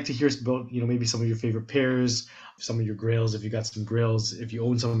 I'd like to hear about, maybe some of your favorite pairs, some of your grails, if you got some grails, if you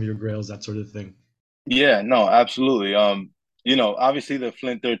own some of your grails, that sort of thing. Yeah, no, absolutely. Obviously the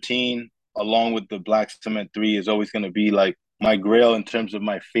Flint 13 along with the Black Cement 3 is always going to be like my grail in terms of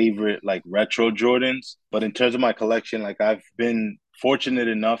my favorite like retro Jordans. But in terms of my collection, like I've been fortunate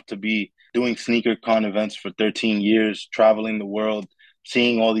enough to be doing sneaker con events for 13 years, traveling the world,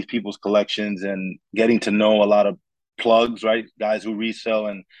 seeing all these people's collections and getting to know a lot of plugs, right? Guys who resell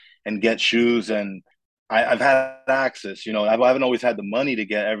and get shoes, and I've had access. I haven't always had the money to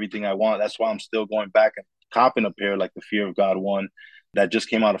get everything I want. That's why I'm still going back and copping a pair like the Fear of God one that just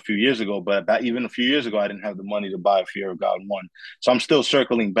came out a few years ago. But even a few years ago, I didn't have the money to buy a Fear of God one. So I'm still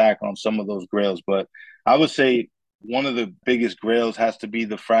circling back on some of those grails. But I would say one of the biggest grails has to be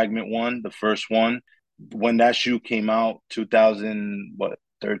the Fragment one, the first one. When that shoe came out,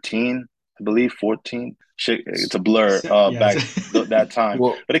 2013, I believe, 14. Shit, it's a blur Yeah. back that time.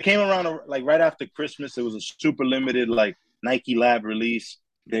 Well, But it came around like right after Christmas. It was a super limited like Nike Lab release.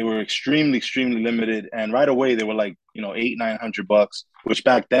 They were extremely, extremely limited, and right away they were like $800-900, which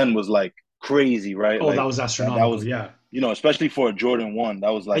back then was like crazy, right? Oh, that Like was that astronomical. was, Yeah. Especially for a Jordan 1, that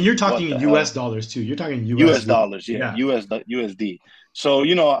was And like, you're what talking the in hell? US dollars too. You're talking US USD. dollars, yeah, Yeah. USD. So,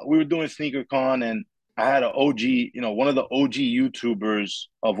 we were doing SneakerCon, and I had an OG, one of the OG YouTubers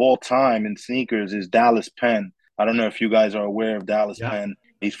of all time in sneakers is Dallas Penn. I don't know if you guys are aware of Dallas Yeah. Penn.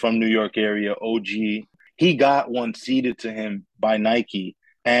 He's from New York area, OG. He got one seeded to him by Nike,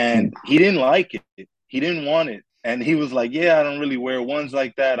 and he didn't like it. He didn't want it. And he was like, yeah, I don't really wear ones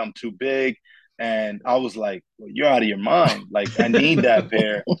like that. I'm too big. And I was like, well, you're out of your mind. Like, I need that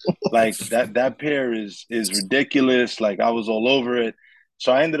pair. Like that pair is ridiculous. Like, I was all over it.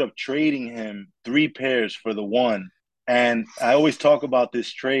 So I ended up trading him 3 pairs for the one. And I always talk about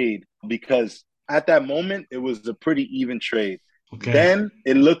this trade because at that moment it was a pretty even trade. Okay. Then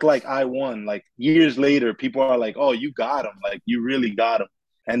it looked like I won. Like years later, people are like, "Oh, you got him! Like you really got him."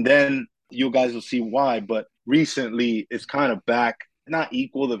 And then you guys will see why. But recently, it's kind of back, not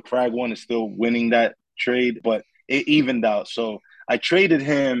equal. The Frag one is still winning that trade, but it evened out. So I traded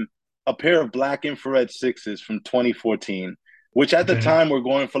him a pair of black infrared sixes from 2014, which at the Okay. time were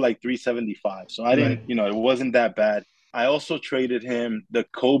going for like 375. So I didn't, Right. it wasn't that bad. I also traded him the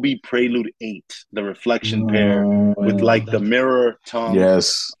Kobe Prelude 8, the reflection pair Oh, I with love like the that. mirror tongue,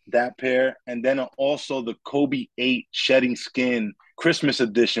 Yes. that pair. And then also the Kobe 8 Shedding Skin Christmas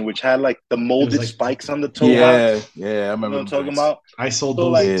edition, which had like the It was molded like, spikes on the toe yeah, box. Yeah. Yeah. I You know remember what I'm them talking joints. about? I sold So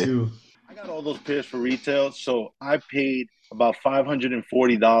those like Yeah. too. I got all those pairs for retail. So I paid about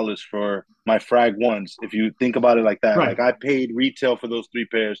 $540 for my Frag ones. If you think about it like that, Right. like I paid retail for those 3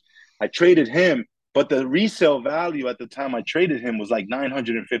 pairs. I traded him, but the resale value at the time I traded him was like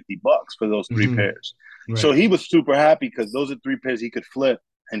 $950 for those 3 pairs. Right. So he was super happy because those are 3 pairs he could flip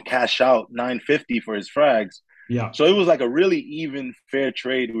and cash out $950 for his Frags. Yeah. So it was like a really even, fair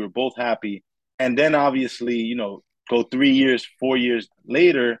trade. We were both happy. And then obviously, go 3 years, 4 years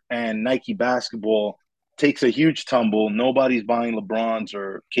later, and Nike basketball takes a huge tumble. Nobody's buying LeBrons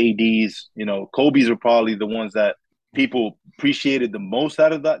or KDs. Kobe's are probably the ones that people appreciated the most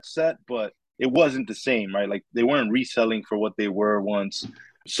out of that set, but it wasn't the same, right? Like they weren't reselling for what they were once.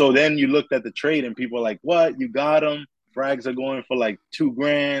 So then you looked at the trade and people are like, what? You got them? Frags are going for like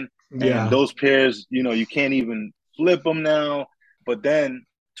 $2,000. And Yeah. those pairs, you can't even flip them now. But then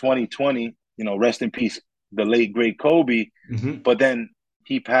 2020, rest in peace, the late great Kobe. Mm-hmm. But then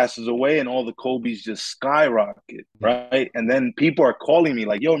he passes away and all the Kobe's just skyrocket, right? And then people are calling me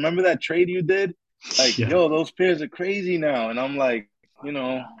like, yo, remember that trade you did? Like, Yeah. yo, those pairs are crazy now. And I'm like,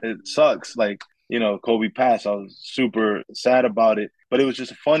 it sucks. Like, Kobe passed. I was super sad about it. But it was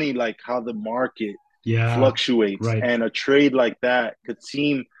just funny, like how the market Yeah. fluctuates. Right. And a trade like that could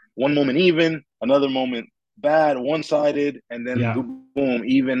seem one moment even, another moment bad, one-sided, and then Yeah. boom,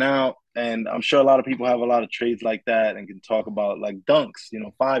 even out. And I'm sure a lot of people have a lot of trades like that and can talk about like dunks,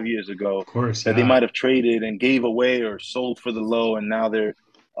 5 years ago Of course. that they Yeah. might have traded and gave away or sold for the low, and now they're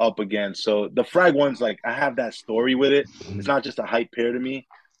up again. So the Frag ones, like I have that story with it. It's not just a hype pair to me.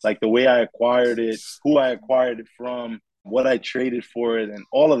 Like the way I acquired it, who I acquired it from, what I traded for it, and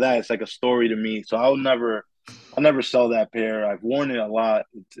all of that. It's like a story to me. So I'll never sell that pair. I've worn it a lot.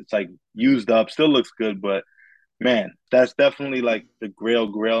 It's like used up, still looks good, but man, that's definitely like the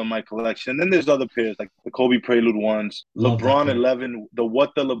grail in my collection. And then there's other pairs like the Kobe Prelude ones, Love that LeBron pair. 11, the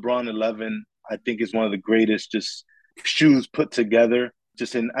LeBron 11, I think is one of the greatest just shoes put together.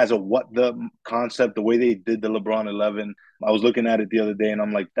 Just in as a what the concept, the way they did the LeBron 11. I was looking at it the other day and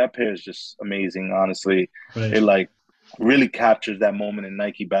I'm like, that pair is just amazing, honestly. Right. It like really captures that moment in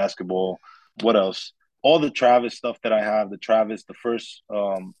Nike basketball. What else? All the Travis stuff that I have, the first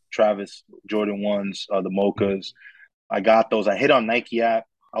Travis Jordan ones, the Mochas, I got those. I hit on Nike app.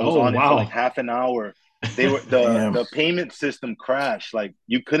 I was Oh, on it for like wow. half an hour. They were Damn. the payment system crashed. Like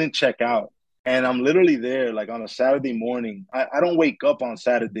you couldn't check out. And I'm literally there like on a Saturday morning. I don't wake up on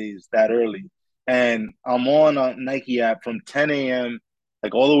Saturdays that early. And I'm on a Nike app from 10 a.m.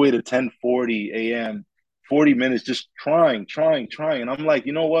 like all the way to 10:40 a.m. 40 minutes just trying. And I'm like,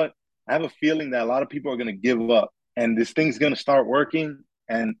 you know what? I have a feeling that a lot of people are going to give up and this thing's going to start working.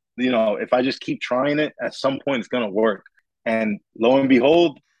 And, if I just keep trying it, at some point it's going to work. And lo and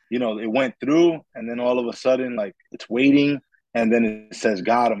behold, it went through. And then all of a sudden, like it's waiting. And then it says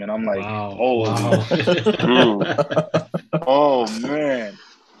got him. And I'm like, Wow. holy Wow. screw. Oh, man.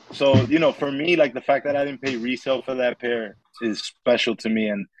 So, for me, like the fact that I didn't pay resale for that pair is special to me.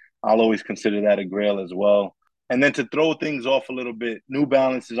 And I'll always consider that a grail as well. And then to throw things off a little bit, New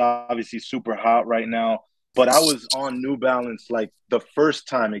Balance is obviously super hot right now. But I was on New Balance like the first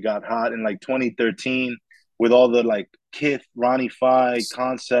time it got hot in like 2013 with all the like Kith, Ronnie Fieg,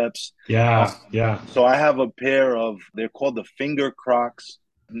 Concepts. Yeah, yeah. So I have a pair of, they're called the Finger Crocs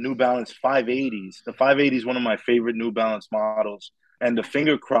New Balance 580s. The 580 is one of my favorite New Balance models. And the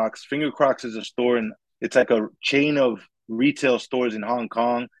Finger Crocs is a store, and it's like a chain of retail stores in Hong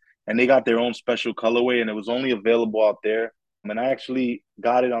Kong, and they got their own special colorway, and it was only available out there. And I actually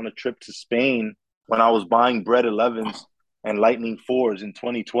got it on a trip to Spain when I was buying Bread 11s and Lightning 4s in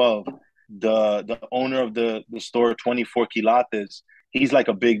 2012. The owner of the store, 24 Quilates, he's like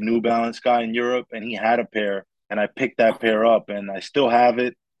a big New Balance guy in Europe, and he had a pair, and I picked that pair up, and I still have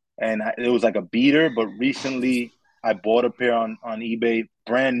it. And it was like a beater, but recently I bought a pair on eBay,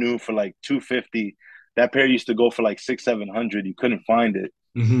 brand new for like 250. That pair used to go for like 600-700. You couldn't find it.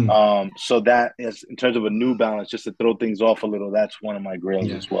 So that is, in terms of a New Balance, just to throw things off a little, that's one of my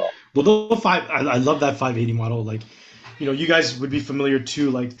grails as well. Well, I love that 580 model. Like, you guys would be familiar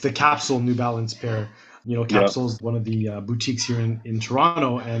too, like the Capsule New Balance pair. Capsule's one of the boutiques here in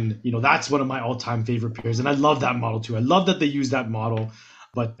Toronto, and that's one of my all-time favorite pairs, and I love that model too. I love that they use that model.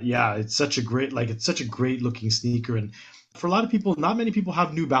 But yeah, it's such a great looking sneaker, and for a lot of people, not many people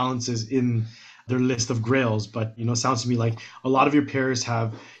have New Balances in their list of grails, but it sounds to me like a lot of your pairs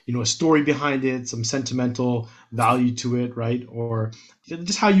have a story behind it, some sentimental value to it, right? Or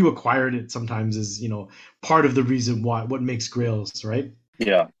just how you acquired it sometimes is part of the reason what makes grails, right?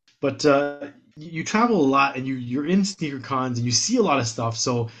 Yeah. But you travel a lot, and you're in sneaker cons, and you see a lot of stuff,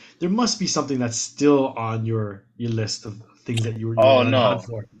 so there must be something that's still on your list of things that you were hunt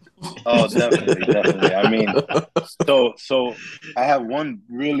for. Oh, definitely. I mean, so I have one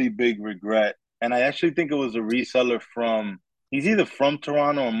really big regret, and I actually think it was a reseller he's either from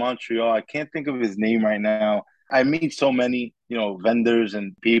Toronto or Montreal. I can't think of his name right now. I meet so many, vendors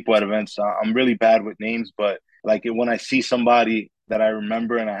and people at events. I'm really bad with names, but like when I see somebody that I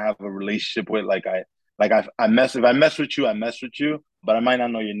remember and I have a relationship with, if I mess with you, I mess with you, but I might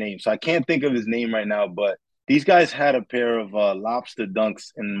not know your name. So I can't think of his name right now, but these guys had a pair of Lobster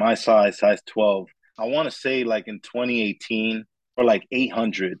Dunks in my size 12. I want to say like in 2018 for like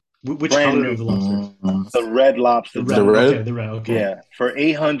 800. Which color of the lobster? The red lobster. The red? Okay, the red, okay. Yeah, for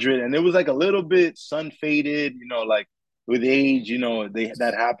 800. And it was like a little bit sun faded, like with age,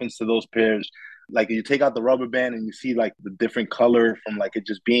 that happens to those pairs. Like you take out the rubber band and you see like the different color from like it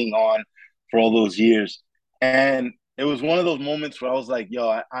just being on for all those years. And it was one of those moments where I was like, yo,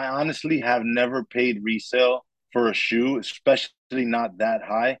 I honestly have never paid resale for a shoe, especially not that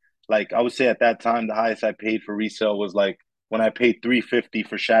high. Like I would say at that time, the highest I paid for resale was like when I paid $350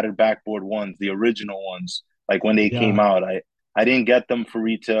 for Shattered Backboard ones, the original ones, like when they came out. I didn't get them for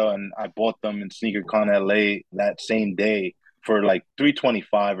retail, and I bought them in SneakerCon LA that same day for like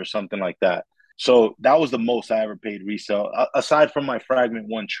 $325 or something like that. So that was the most I ever paid resale, aside from my Fragment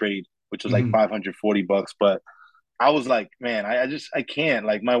 1 trade, which was like $540. But I was like, man, I can't.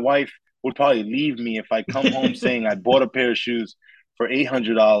 Like my wife would probably leave me if I come home saying I bought a pair of shoes for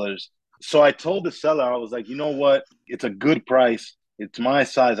 $800. So I told the seller, I was like, you know what? It's a good price. It's my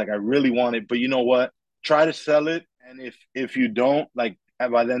size. Like I really want it, but you know what? Try to sell it. And if you don't, like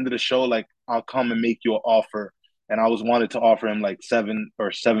by the end of the show, like I'll come and make you an offer. And I wanted to offer him like $700 or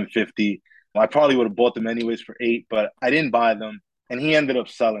 $750. I probably would have bought them anyways for $800, but I didn't buy them. And he ended up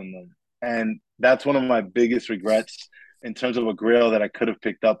selling them. And that's one of my biggest regrets in terms of a grail that I could have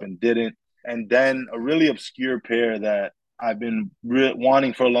picked up and didn't. And then a really obscure pair that I've been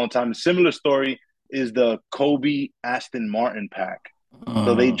wanting for a long time. A similar story is the Kobe Aston Martin pack.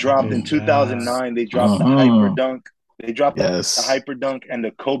 So they dropped in 2009, they dropped the Hyperdunk. They dropped the Hyperdunk and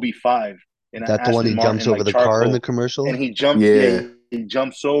the Kobe 5. Is that the one he jumps over the car in the commercial? And he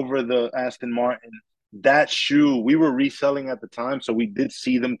jumps over the Aston Martin. That shoe, we were reselling at the time, so we did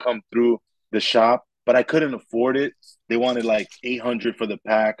see them come through the shop, but I couldn't afford it. They wanted like $800 for the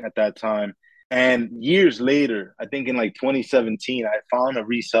pack at that time. And years later, I think in like 2017, I found a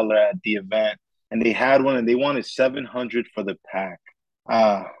reseller at the event, and they had one, and they wanted $700 for the pack.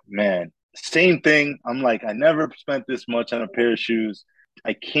 Man, same thing. I'm like, I never spent this much on a pair of shoes.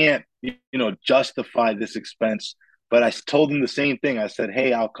 I can't, justify this expense. But I told them the same thing. I said,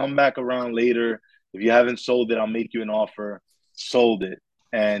 hey, I'll come back around later. If you haven't sold it, I'll make you an offer. Sold it.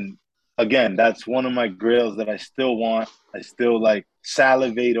 And again, that's one of my grails that I still want. I still like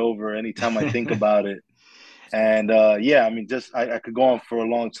salivate over anytime I think about it. And I mean, I could go on for a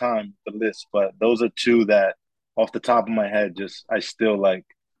long time, the list, but those are two that off the top of my head, I still like,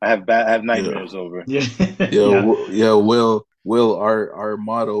 I have nightmares over. Will, our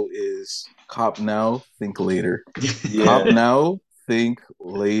motto is cop now, think later. Cop now, think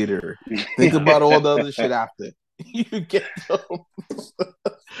later. Think about all the other shit after. You get them.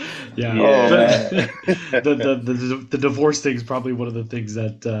 Yeah. Oh, Yeah. The divorce thing is probably one of the things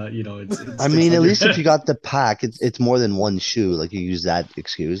that it I sticks mean, on at your least if you head. got the pack, it's more than one shoe. Like you use that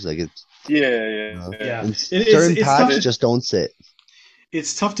excuse. Like it's Yeah, Yeah. and It's certain it's and packs tough. it, just don't sit.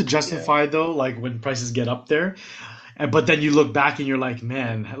 It's tough to yeah. justify though, like when prices get up there. But then you look back and you're like,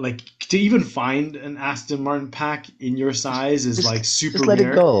 man, like to even find an Aston Martin pack in your size is Just like super just let it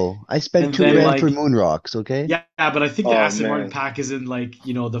rare. go. I spent And two then Yeah. grand for like, moon rocks. Okay. yeah, but I think the Oh Aston Martin man. pack is in like,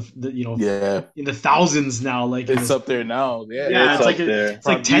 yeah. in the thousands now, like in It's this. up there now. Yeah, Yeah, It's now up it's there. it's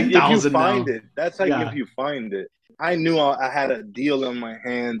like probably If you 10,000 find now. it, that's like if Yeah. you find it. I knew I had a deal in my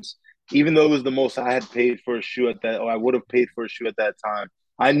hands, even though it was the most I had paid for a shoe at that, or I would have paid for a shoe at that time.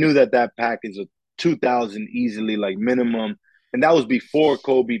 I knew that pack is a 2,000 easily, like minimum, and that was before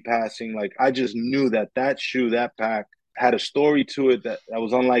Kobe passing. Like I just knew that shoe, that pack had a story to it that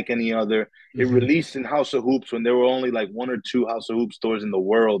was unlike any other. It Hmm. released in House of Hoops when there were only like one or two House of Hoops stores in the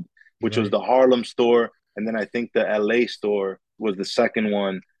world, which was Right. the Harlem store, and then I think the LA store was the second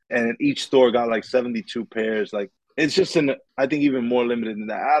one. And each store got like 72 pairs. Like it's just I think even more limited than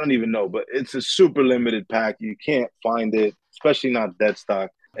that. I don't even know, but it's a super limited pack. You can't find it, especially not dead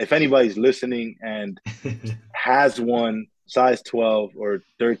stock. If anybody's listening and has one size 12 or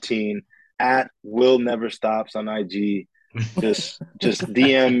 13 at Will Never Stops on IG, just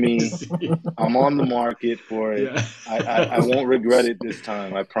DM me. I'm on the market for it. Yeah. I won't regret it this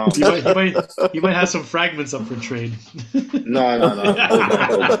time. I He promise. might he might he might have some fragments up for trade. No.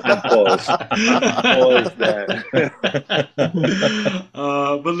 Pause. Pause that.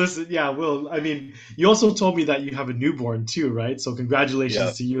 But listen, yeah, Will, I mean, you also told me that you have a newborn too, right? So congratulations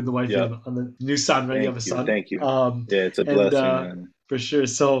Yep. to you and the wife Yep. on the new son, right? You have a Thank you. son. Thank you. Yeah, it's a And blessing, man. for sure.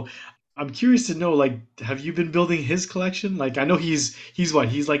 So I'm curious to know, like, have you been building his collection? Like, I know he's what?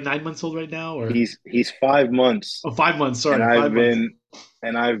 He's like 9 months old right now, or He's 5 months, oh, 5 months. and Sorry, 5 months.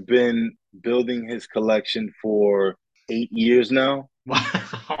 I've been building his collection for 8 years now.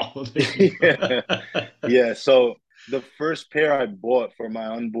 Wow. There you Yeah. go. Yeah. So the first pair I bought for my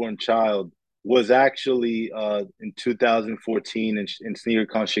unborn child was actually in 2014 in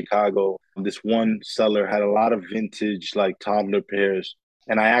SneakerCon Chicago. This one seller had a lot of vintage like toddler pairs,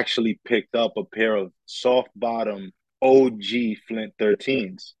 and I actually picked up a pair of soft bottom OG Flint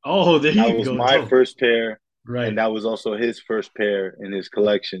 13s. Oh, there That you was go, my dope. first pair, and Right. that was also his first pair in his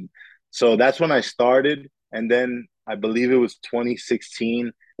collection. So that's when I started, and then I believe it was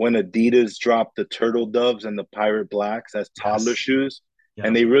 2016 when Adidas dropped the Turtle Doves and the Pirate Blacks as toddler Yes. shoes, and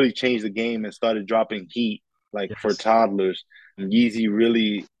Yep. they really changed the game and started dropping heat like for Yes. toddlers. And Yeezy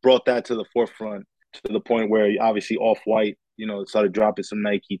really brought that to the forefront to the point where obviously Off White, started dropping some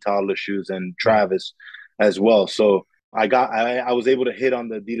Nike toddler shoes and Right. Travis as well. So I was able to hit on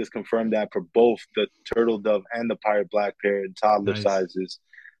the Adidas Confirm that for both the Turtle Dove and the Pirate Black pair in toddler Nice. sizes.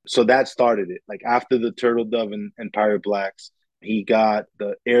 So that started it. Like after the Turtle Dove and Pirate Blacks, he got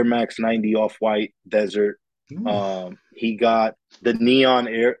the Air Max 90 Off White Desert. Ooh. He got the Neon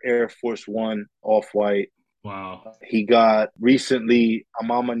Air Force One Off White. Wow. He got recently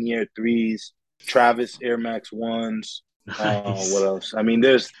Amama Nier threes, Travis Air Max ones. What Nice. else? I mean,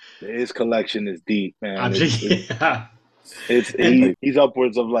 his collection is deep, man. I'm yeah. And He's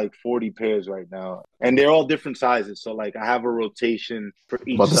upwards of like 40 pairs right now, and they're all different sizes. So like I have a rotation for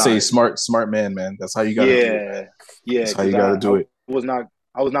each about to say size. smart man, man. That's how you gotta do it, man. Yeah, yeah, That's how because you gotta do it. was not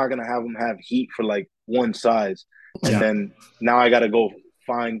I was not gonna have him have heat for like one size, and yeah. then now I gotta go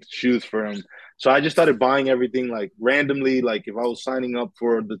find shoes for him. So I just started buying everything like randomly. Like if I was signing up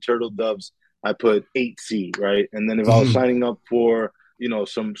for the Turtle Doves, I put 8C, right? And then if I was Mhm. signing up for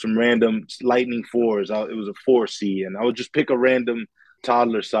some random Lightning fours, it was a 4C, and I would just pick a random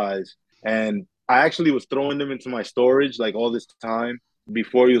toddler size. And I actually was throwing them into my storage like all this time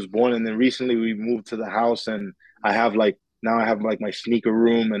before he was born, and then recently we moved to the house, and I have like now I have like my sneaker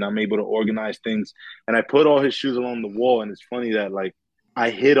room, and I'm able to organize things. And I put all his shoes along the wall, and it's funny that like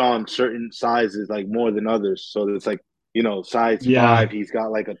I hit on certain sizes like more than others. So it's like, size Yeah. 5, he's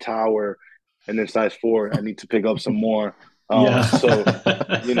got like a tower, and then size 4, I need to pick up some more. Yeah. So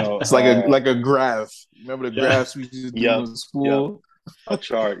It's like a graph. Remember the yeah. graphs we used to do yep, in yep, school? a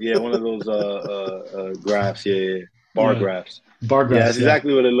chart, yeah, one of those graphs, yeah, bar Yeah. graphs. Bar Yeah, graphs. that's Yeah.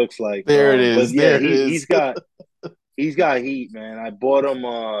 exactly what it looks like. There it But is. yeah, There it he's is. got heat, man. I bought him.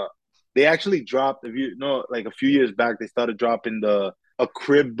 They actually dropped. If you know, like a few years back, they started dropping a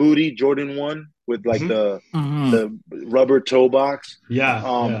crib booty Jordan 1 with like Mhm. Mhm. the rubber toe box. Yeah.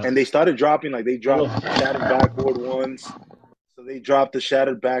 Yeah. And they started dropping they Hello. dropped shattered backboard ones. So they dropped the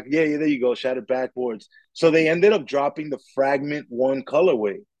shattered back. Yeah, yeah, there you go, shattered backboards. So they ended up dropping the Fragment 1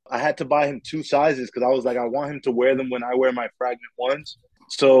 colorway. I had to buy him 2 sizes because I was like, I want him to wear them when I wear my Fragment 1s.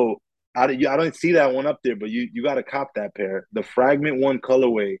 So I don't see that one up there, but you got to cop that pair. The Fragment One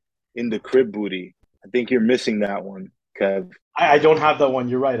colorway in the Crib Booty. I think you're missing that one, Kev. I don't have that one.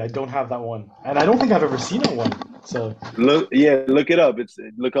 You're right. I don't have that one, and I don't think I've ever seen that one. So Look it up.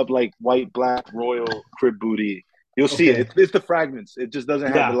 Look up like white, black, royal Crib Booty. You'll see it. okay, It's the fragments. It just doesn't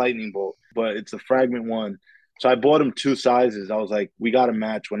have the yeah. lightning bolt, but it's the Fragment One. So I bought him two sizes. I was like, we got to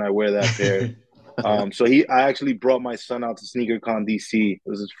match when I wear that pair. I actually brought my son out to SneakerCon DC. It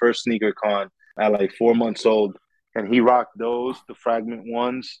was his first SneakerCon at like 4 months old, and he rocked those, the Fragment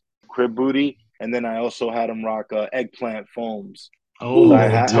Ones, Crib Booty, and then I also had him rock Eggplant Foams. So Oh, I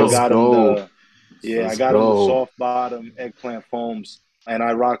Let's dope. got him go. I Let's got him the go. soft bottom Eggplant Foams, and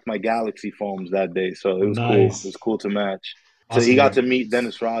I rocked my Galaxy Foams that day. So it was cool. It was Nice. cool to match. So he Awesome, got man. to meet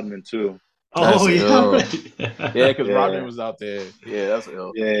Dennis Rodman too. Oh That's yeah, ill. right. Yeah, because Rodman Yeah, was out there. Yeah, that's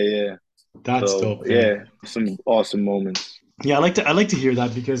ill. yeah. That's So dope, man. yeah, some awesome moments. Yeah, I like to hear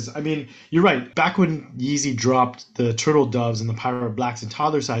that because I mean you're right. Back when Yeezy dropped the Turtle Doves and the Pirate Blacks and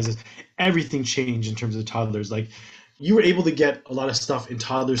toddler sizes, everything changed in terms of toddlers. Like you were able to get a lot of stuff in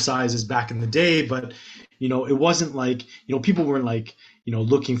toddler sizes back in the day, but it wasn't like people weren't like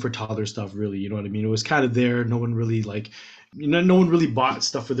looking for toddler stuff really. You know what I mean? It was kind of there. No one really like no one really bought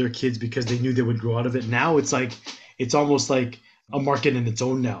stuff for their kids because they knew they would grow out of it. Now it's like it's almost like a market in its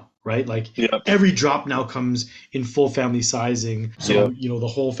own now, right? Like Yep, every drop now comes in full family sizing, so yep. the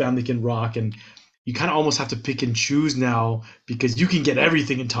whole family can rock, and you kind of almost have to pick and choose now because you can get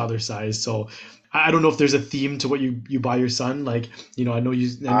everything in toddler size. So I don't know if there's a theme to what you buy your son. Like I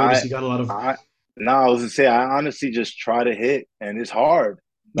noticed I you got a lot of. I no, I was gonna say I honestly just try to hit, and it's hard.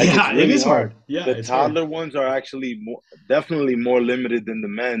 Like it's Yeah, it really is hard. hard. Yeah, The it's hard. toddler ones are actually definitely more limited than the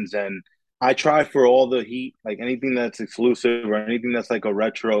men's, and I try for all the heat, like anything that's exclusive or anything that's like a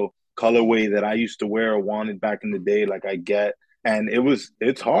retro colorway that I used to wear or wanted back in the day. Like I get, and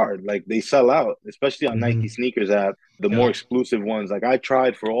it's hard. Like they sell out, especially on Nike Hmm. sneakers app. The more Yeah. exclusive ones, like I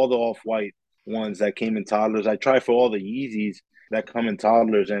tried for all the off white ones that came in toddlers. I tried for all the Yeezys that come in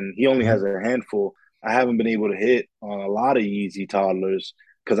toddlers, and he only has Mhm. a handful. I haven't been able to hit on a lot of Yeezy toddlers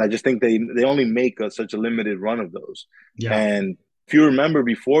because I just think they only make such a limited run of those. Yeah. And if you remember,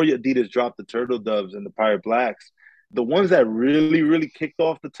 before Adidas dropped the Turtle Doves and the Pirate Blacks, the ones that really really kicked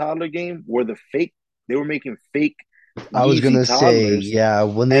off the toddler game were the fake. They were making fake I was Yeezy gonna say, toddlers yeah,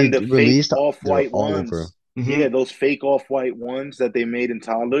 when and they the fake released, off they're white all over. ones. Hmm. Yeah, those fake off white ones that they made in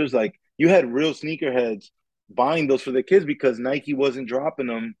toddlers. Like you had real sneakerheads buying those for their kids because Nike wasn't dropping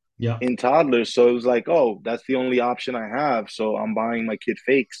them Yeah. in toddlers. So it was like, oh, that's the only option I have. So I'm buying my kid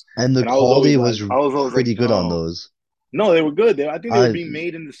fakes. And the And I was always quality like, was I was always like, pretty good on no. those. No, they were good. I think they were I being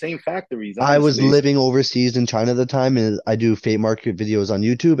made in the same factories, I was honestly. living overseas in China at the time, and I do Fate Market videos on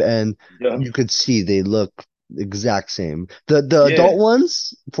YouTube, and Yeah. you could see they look exact same. The Yeah. adult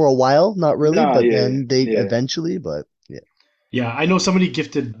ones for a while, not really, Nah, but yeah. then they Yeah. eventually, but yeah. Yeah, I know somebody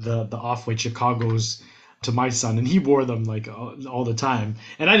gifted the off-white Chicago's to my son, and he wore them like all the time,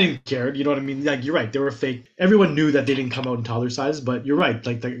 and I didn't care. You know what I mean? Like you're right, they were fake. Everyone knew that they didn't come out in toddler size, but you're right.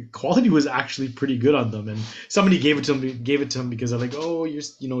 Like the quality was actually pretty good on them, and somebody gave it to him because they're like, oh,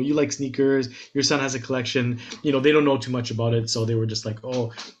 you like sneakers. Your son has a collection. They don't know too much about it, so they were just like,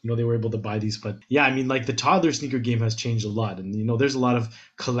 oh, they were able to buy these. But yeah, I mean, like the toddler sneaker game has changed a lot, and there's a lot of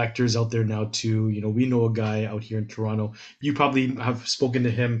collectors out there now too. We know a guy out here in Toronto. You probably have spoken to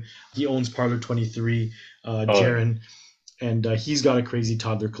him. He owns Parlor 23, Oh, yeah. Jaron, and he's got a crazy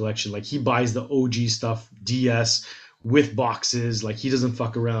toddler collection. Like he buys the OG stuff, DS with boxes. Like he doesn't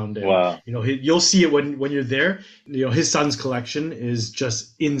fuck around, and Wow. you'll see it when you're there. His son's collection is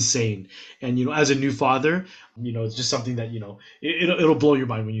just insane, and as a new father, it's just something that it'll blow your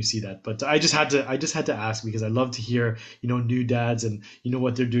mind when you see that. But I just had to ask because I love to hear new dads and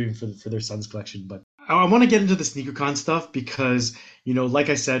what they're doing for their son's collection. But I want to get into the SneakerCon stuff because like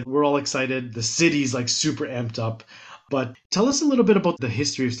I said, we're all excited. The city's like super amped up. But tell us a little bit about the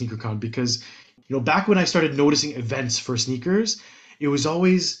history of SneakerCon because, back when I started noticing events for sneakers, it was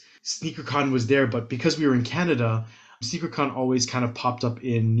always SneakerCon was there, but because we were in Canada, SneakerCon always kind of popped up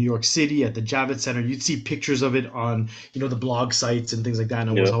in New York City at the Javits Center. You'd see pictures of it on, the blog sites and things like that.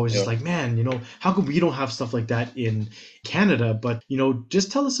 And I was Yeah. always just Yeah. like, man, how come we don't have stuff like that in Canada? But,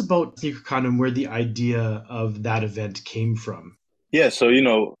 just tell us about SneakerCon and where the idea of that event came from. Yeah. So,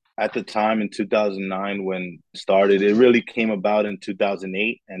 at the time in 2009 when it started, it really came about in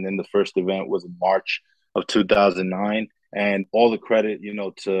 2008. And then the first event was in March of 2009. And all the credit,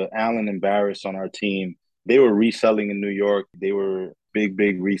 to Alan and Barris on our team. They were reselling in New York. They were big,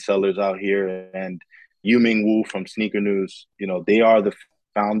 big resellers out here. And Yu Ming Wu from Sneaker News, they are the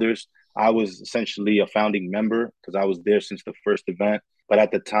founders. I was essentially a founding member because I was there since the first event. But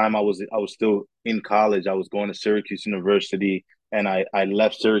at the time, I was still in college. I was going to Syracuse University, and I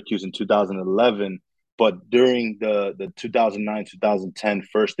left Syracuse in 2011. But during the 2009 2010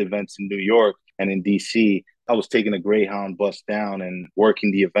 first events in New York and in DC, I was taking a Greyhound bus down and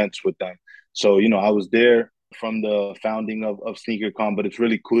working the events with them. So, I was there from the founding of SneakerCon, but it's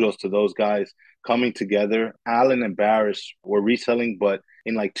really kudos to those guys coming together. Allen and Barris were reselling, but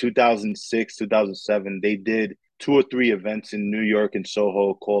in like 2006, 2007, they did two or three events in New York and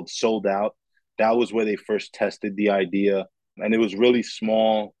Soho called Sold Out. That was where they first tested the idea. And it was really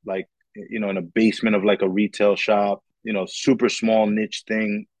small, like, in a basement of like a retail shop, super small niche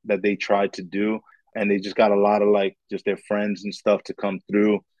thing that they tried to do. And they just got a lot of like just their friends and stuff to come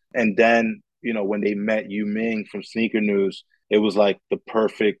through. And then, when they met Yu Ming from Sneaker News, it was like the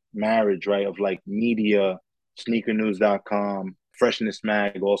perfect marriage, right? Of like media, sneakernews.com, Freshness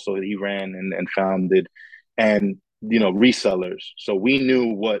Mag, also he ran and founded, and, resellers. So we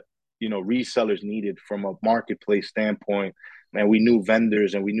knew what, resellers needed from a marketplace standpoint. And we knew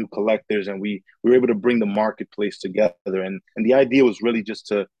vendors and we knew collectors, and we were able to bring the marketplace together. And the idea was really just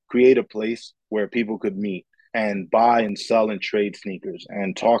to create a place where people could meet and buy and sell and trade sneakers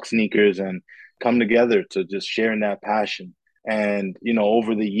and talk sneakers and come together to just sharing that passion. And,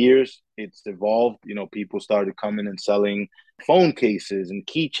 over the years, it's evolved. People started coming and selling phone cases and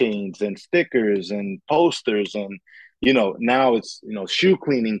keychains and stickers and posters. And, now it's, shoe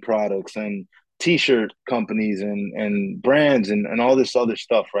cleaning products and t-shirt companies and brands and all this other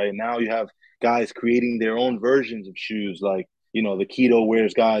stuff, right? Now you have guys creating their own versions of shoes, like, the Keto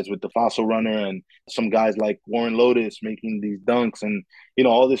wears guys with the Fossil Runner, and some guys like Warren Lotus making these dunks, and,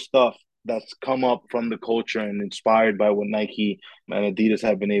 all this stuff that's come up from the culture and inspired by what Nike and Adidas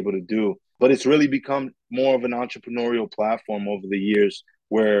have been able to do. But it's really become more of an entrepreneurial platform over the years,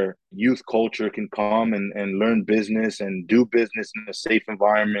 where youth culture can come and learn business and do business in a safe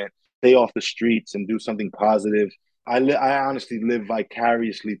environment, stay off the streets and do something positive. I honestly live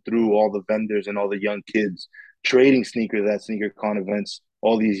vicariously through all the vendors and all the young kids trading sneakers at SneakerCon events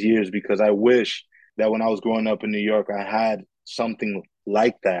all these years, because I wish that when I was growing up in New York, I had something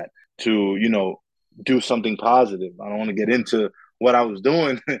like that to, do something positive. I don't want to get into what I was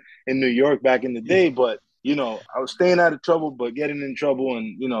doing in New York back in the day, but, I was staying out of trouble, but getting in trouble.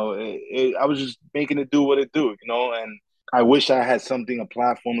 And, I was just making it do what it do, and I wish I had something, a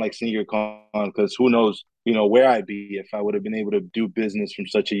platform like SneakerCon, because who knows, where I'd be if I would have been able to do business from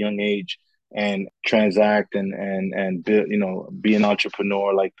such a young age and transact and be an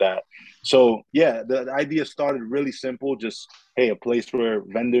entrepreneur like that. So yeah, the idea started really simple. Just, hey, a place where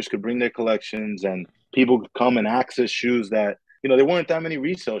vendors could bring their collections and people could come and access shoes that, there weren't that many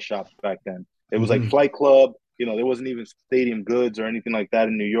resale shops back then. It was like Flight Club. There wasn't even Stadium Goods or anything like that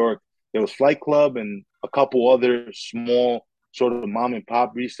in New York. There was Flight Club and a couple other small sort of mom and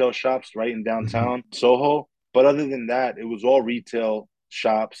pop resale shops right in downtown Soho. But other than that, it was all retail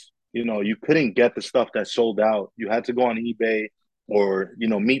shops. You couldn't get the stuff that sold out. You had to go on eBay or,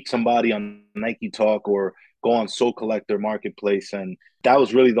 meet somebody on Nike Talk or go on Soul Collector Marketplace. And that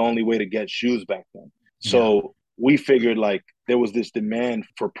was really the only way to get shoes back then. So we figured like there was this demand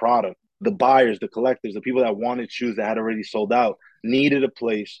for product. The buyers, the collectors, the people that wanted shoes that had already sold out needed a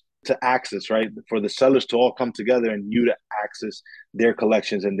place to access, right? For the sellers to all come together and you to access their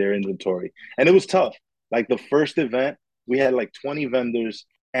collections and their inventory. And it was tough. Like the first event, we had like 20 vendors,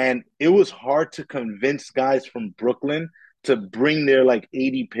 and it was hard to convince guys from Brooklyn to bring their like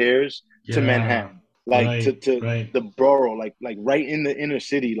 80 pairs to Manhattan, like to the borough, like right in the inner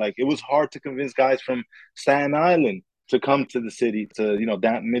city. Like it was hard to convince guys from Staten Island to come to the city, to,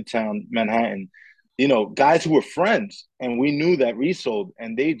 down Midtown Manhattan, guys who were friends, and we knew that resold,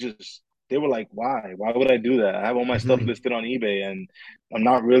 and they were like, why would I do that? I have all my stuff listed on eBay, and I'm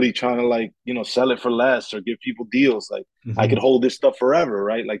not really trying to like, sell it for less or give people deals. Like I could hold this stuff forever,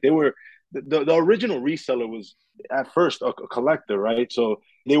 right? Like they were, the original reseller was at first a collector, right? So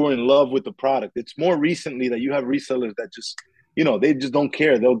they were in love with the product. It's more recently that you have resellers that just, they just don't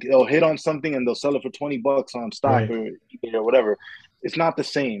care. They'll hit on something and they'll sell it for $20 on stock or eBay or whatever. It's not the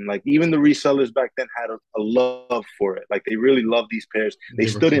same. Like even the resellers back then had a love for it. Like they really loved these pairs. They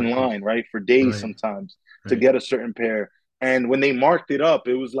stood in line, right, for days sometimes to get a certain pair. And when they marked it up,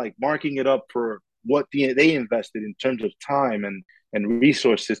 it was like marking it up for what they invested in terms of time and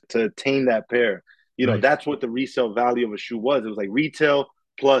resources to attain that pair. That's what the resale value of a shoe was. It was like retail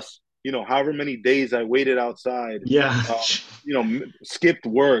plus, however many days I waited outside, skipped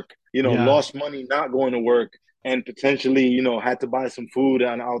work, lost money not going to work, and potentially, had to buy some food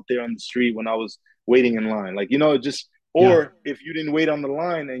out there on the street when I was waiting in line. Like, Yeah. Or if you didn't wait on the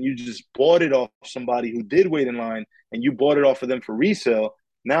line and you just bought it off somebody who did wait in line and you bought it off of them for resale,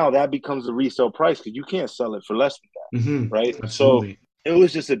 now that becomes the resale price because you can't sell it for less than that, right? So Absolutely. it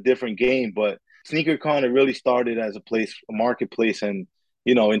was just a different game. But SneakerCon, it really started as a marketplace, and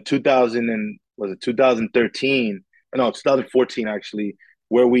in 2000 and was it 2013? No, 2014 actually,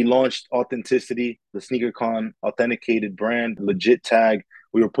 where we launched Authenticity, the SneakerCon authenticated brand, legit tag.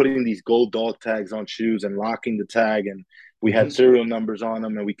 We were putting these gold dog tags on shoes and locking the tag, and we had Hmm. serial numbers on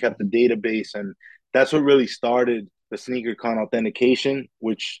them, and we kept the database, and that's what really started the SneakerCon authentication,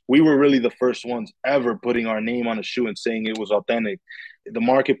 which we were really the first ones ever putting our name on a shoe and saying it was authentic. The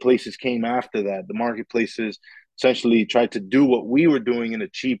marketplaces came after that. The marketplaces essentially tried to do what we were doing in a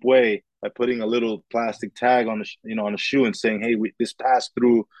cheap way by putting a little plastic tag on on a shoe and saying, "Hey, this passed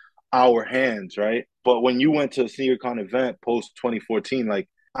through our hands," right? But when you went to a SneakerCon event post 2014, like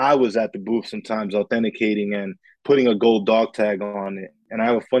I was at the booth sometimes authenticating and putting a gold dog tag on it. And I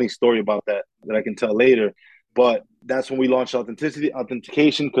have a funny story about that I can tell later. But that's when we launched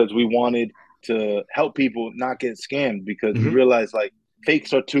authentication because we wanted to help people not get scammed because we Hmm. realized like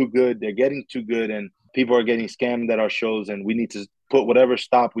fakes are too good, they're getting too good, and people are getting scammed at our shows, and we need to put whatever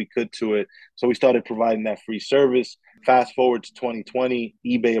stop we could to it. So we started providing that free service. Fast forward to 2020,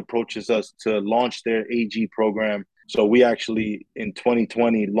 eBay approaches us to launch their AG program. So we actually in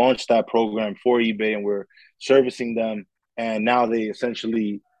 2020 launched that program for eBay, and we're servicing them. And now they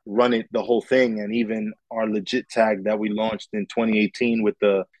essentially run it the whole thing. And even our legit tag that we launched in 2018 with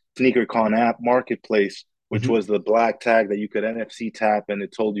the SneakerCon app marketplace, which Hmm. was the black tag that you could NFC tap, and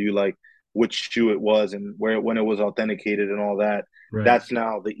it told you like which shoe it was and where when it was authenticated and all that. Right. That's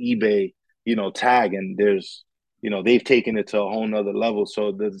now the eBay, tag, and they've taken it to a whole nother level.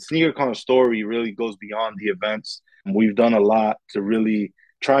 So the SneakerCon story really goes beyond the events. We've done a lot to really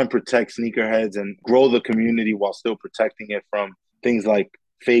try and protect sneakerheads and grow the community while still protecting it from things like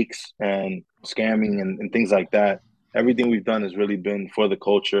fakes and scamming and things like that. Everything we've done has really been for the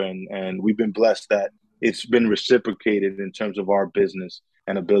culture, and we've been blessed that it's been reciprocated in terms of our business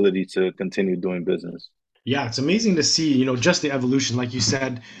and ability to continue doing business. Yeah, it's amazing to see, just the evolution. Like you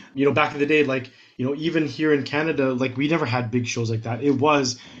said, back in the day, like, even here in Canada, like we never had big shows like that. It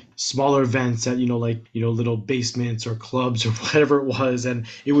was smaller events at, like, little basements or clubs or whatever it was. And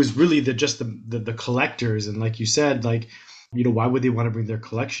it was really just the collectors. And like you said, like, why would they want to bring their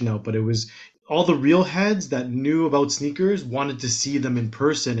collection out? But it was all the real heads that knew about sneakers wanted to see them in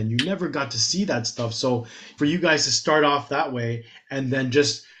person, and you never got to see that stuff. So for you guys to start off that way and then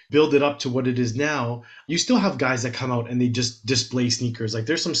just build it up to what it is now, you still have guys that come out and they just display sneakers. Like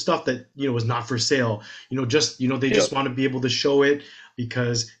there's some stuff that, is not for sale, they Yeah, just want to be able to show it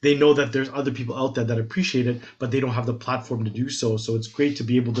because they know that there's other people out there that appreciate it, but they don't have the platform to do so. So it's great to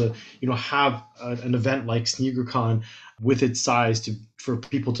be able to, have an event like SneakerCon with its size for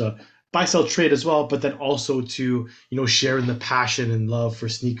people to buy, sell, trade as well, but then also to, share in the passion and love for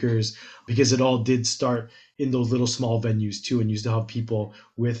sneakers, because it all did start in those little small venues too, and you still have people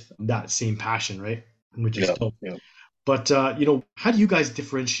with that same passion, right? Which is yeah, dope. yeah. But how do you guys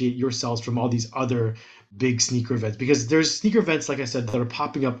differentiate yourselves from all these other big sneaker events? Because there's sneaker events, like I said, that are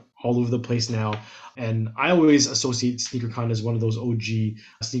popping up all over the place now, and I always associate SneakerCon as one of those OG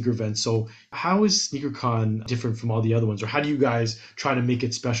sneaker events. So how is SneakerCon different from all the other ones, or how do you guys try to make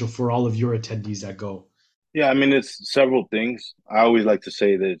it special for all of your attendees that go? Yeah, I mean, it's several things. I always like to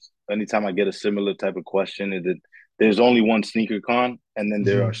say that anytime I get a similar type of question, is that there's only one sneaker con, and then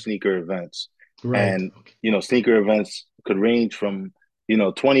there are Hmm. sneaker events. Right. And, Okay. sneaker events could range from,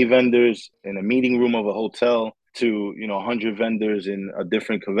 20 vendors in a meeting room of a hotel to, 100 vendors in a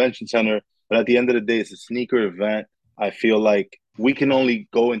different convention center. But at the end of the day, it's a sneaker event. I feel like we can only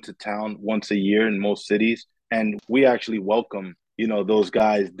go into town once a year in most cities, and we actually welcome those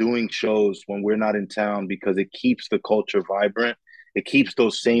guys doing shows when we're not in town because it keeps the culture vibrant. It keeps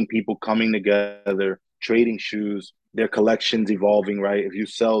those same people coming together, trading shoes, their collections evolving, right? If you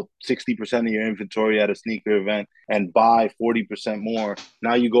sell 60% of your inventory at a sneaker event and buy 40% more,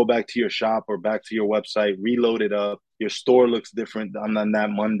 now you go back to your shop or back to your website, reload it up. Your store looks different on that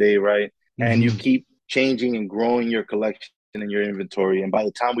Monday, right? And you Hmm. keep changing and growing your collection and your inventory. And by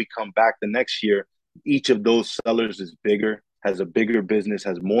the time we come back the next year, each of those sellers is bigger, has a bigger business,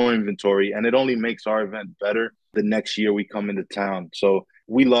 has more inventory, and it only makes our event better the next year we come into town. So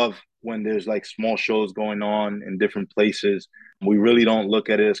we love when there's like small shows going on in different places. We really don't look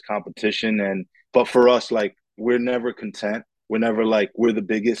at it as competition. But for us, like we're never content. We're never like we're the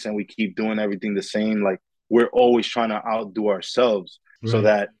biggest and we keep doing everything the same. Like we're always trying to outdo ourselves so Right.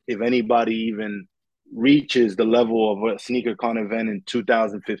 that if anybody even reaches the level of a sneaker con event in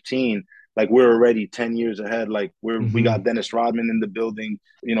 2015, like we're already 10 years ahead. Like we got Mm-hmm. Dennis Rodman in the building.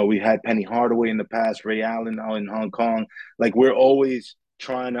 You know, we had Penny Hardaway in the past, Ray Allen out in Hong Kong. Like we're always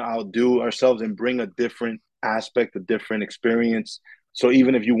trying to outdo ourselves and bring a different aspect, a different experience. So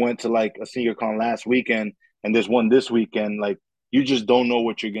even if you went to like a sneaker con last weekend and there's one this weekend, like you just don't know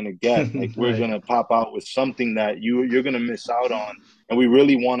what you're gonna get. Like we're Right. gonna pop out with something that you're gonna miss out on. And we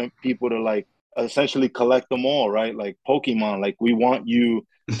really wanted people to like essentially collect them all, right? Like Pokemon. Like we want you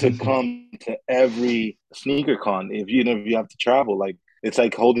to come to every sneaker con if you have to travel. Like it's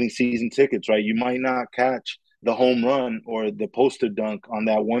like holding season tickets, right? You might not catch the home run or the poster dunk on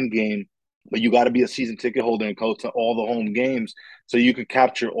that one game, but you got to be a season ticket holder and go to all the home games so you could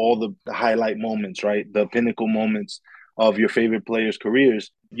capture all the highlight moments, right? The pinnacle moments of your favorite players'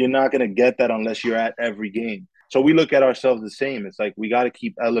 careers. You're not going to get that unless you're at every game. So we look at ourselves the same. It's like we got to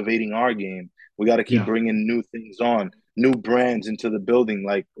keep elevating our game. We got to keep Yeah. bringing new things on, new brands into the building.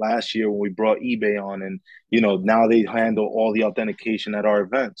 Like last year when we brought eBay on, and now they handle all the authentication at our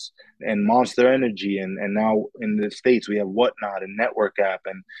events, and Monster Energy, and now in the States we have Whatnot and Network App,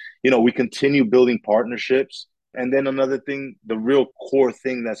 and we continue building partnerships. And then another thing, the real core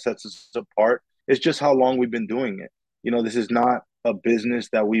thing that sets us apart is just how long we've been doing it. This is not a business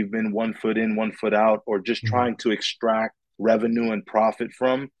that we've been one foot in, one foot out, or just Mm-hmm. trying to extract revenue and profit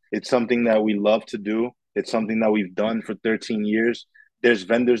from. It's something that we love to do. It's something that we've done for 13 years. There's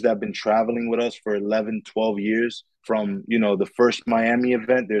vendors that have been traveling with us for 11, 12 years from, the first Miami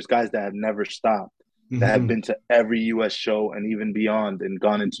event. There's guys that have never stopped, that have Mm-hmm. been to every US show and even beyond and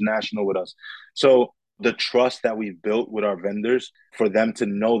gone international with us. So the trust that we've built with our vendors for them to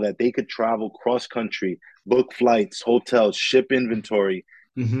know that they could travel cross country, book flights, hotels, ship inventory,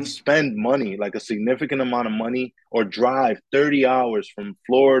 Mm-hmm. spend money, like a significant amount of money, or drive 30 hours from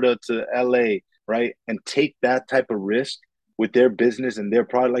Florida to LA, right? And take that type of risk with their business and their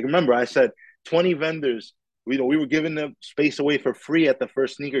product. Like, remember, I said 20 vendors, we were giving the space away for free at the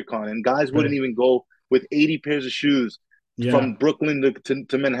first sneaker con, and guys wouldn't Right. even go with 80 pairs of shoes Yeah. from Brooklyn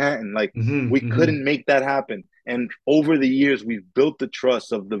to Manhattan. Like, Mm-hmm. we Mm-hmm. couldn't make that happen. And over the years, we've built the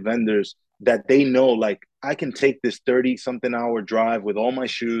trust of the vendors that they know, like, I can take this 30 something hour drive with all my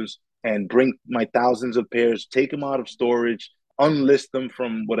shoes and bring my thousands of pairs, take them out of storage, unlist them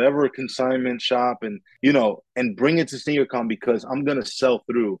from whatever consignment shop, and bring it to SneakerCon because I'm going to sell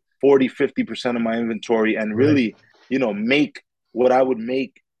through 40-50% of my inventory and Right. really, make what I would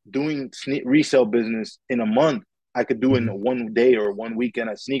make doing resale business in a month. I could do in Mm-hmm. one day or one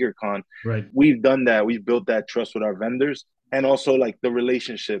weekend at SneakerCon. Right. We've done that. We've built that trust with our vendors, and also like the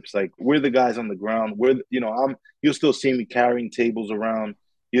relationships. Like we're the guys on the ground. You'll still see me carrying tables around.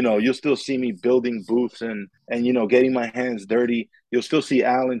 You'll still see me building booths and getting my hands dirty. You'll still see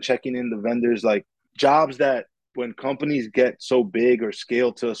Alan checking in the vendors, like jobs that when companies get so big or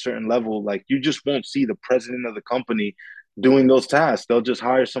scale to a certain level, like you just won't see the president of the company doing those tasks. They'll just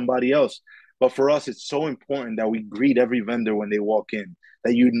hire somebody else. But for us, it's so important that we greet every vendor when they walk in,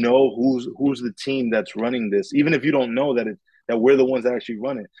 that who's the team that's running this, even if you don't know that we're the ones that actually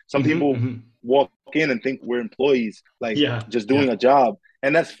run it. Some Mm-hmm. people Mm-hmm. walk in and think we're employees, like Yeah. just Yeah. doing a job,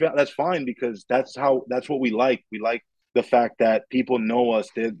 and that's fine because that's what we like. We like the fact that people know us,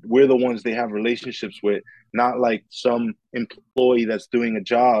 that we're the ones they have relationships with, not like some employee that's doing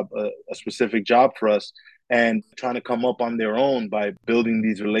a specific job for us and trying to come up on their own by building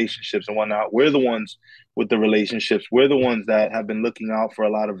these relationships and whatnot. We're the ones with the relationships. We're the ones that have been looking out for a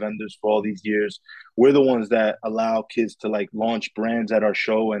lot of vendors for all these years. We're the ones that allow kids to like launch brands at our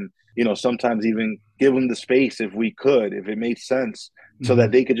show and, sometimes even give them the space if we could, if it made sense, so that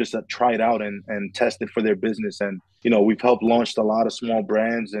Mm-hmm. they could just try it out and test it for their business. And, we've helped launch a lot of small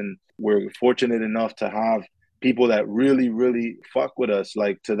brands, and we're fortunate enough to have people that really, really fuck with us,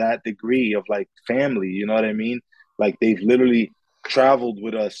 like to that degree of like family, you know what I mean? Like they've literally traveled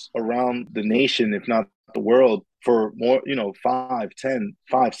with us around the nation, if not the world, for more, 5, 10,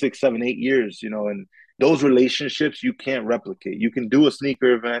 5, 6, 7, 8 years, and those relationships you can't replicate. You can do a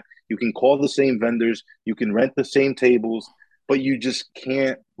sneaker event, you can call the same vendors, you can rent the same tables, but you just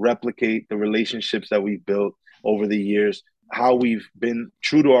can't replicate the relationships that we've built over the years, how we've been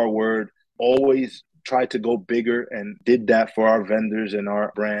true to our word, always tried to go bigger and did that for our vendors and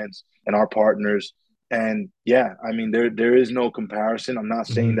our brands and our partners. And yeah, I mean, there is no comparison. I'm not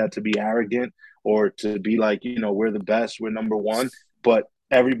saying Mm-hmm. that to be arrogant or to be like, we're the best, we're number one, but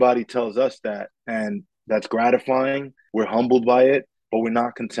everybody tells us that. And that's gratifying. We're humbled by it, but we're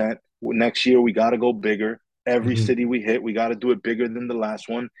not content. Next year, we got to go bigger. Every Mm-hmm. city we hit, we got to do it bigger than the last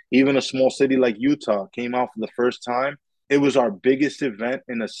one. Even a small city like Utah came out for the first time. It was our biggest event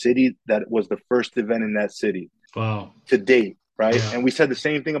in a city that was the first event in that city Wow. to date, right? Yeah. And we said the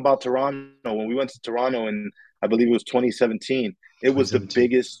same thing about Toronto when we went to Toronto in, I believe it was 2017. It was the 2017.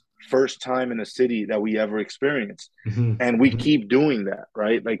 biggest first time in a city that we ever experienced. Hmm. And we Hmm. keep doing that,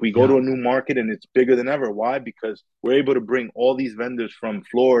 right? Like we go Yeah. to a new market and it's bigger than ever. Why? Because we're able to bring all these vendors from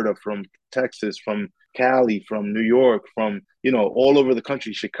Florida, from Texas, from Cali, from New York, from, all over the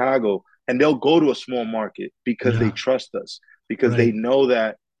country, Chicago, and they'll go to a small market because they Yeah. trust us, because they Right. know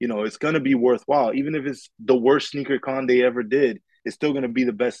that, it's going to be worthwhile. Even if it's the worst sneaker con they ever did, it's still going to be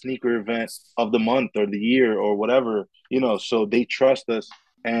the best sneaker event of the month or the year or whatever, so they trust us.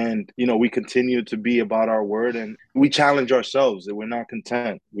 And, we continue to be about our word, and we challenge ourselves that we're not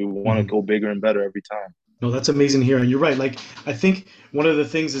content. We want to Mhm. go bigger and better every time. No, that's amazing here, and you're right. Like, I think one of the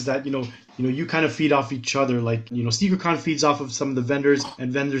things is that you kind of feed off each other. Like, SneakerCon feeds off of some of the vendors,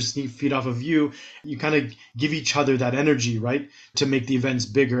 and vendors feed off of you. You kind of give each other that energy, right, to make the events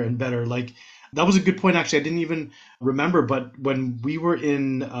bigger and better. Like, that was a good point, actually. I didn't even remember, but when we were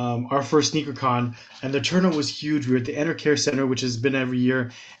in our first SneakerCon, and the turnout was huge, we were at the Enercare Center, which has been every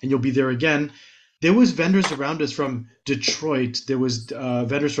year, and you'll be there again. There was vendors around us from Detroit. There was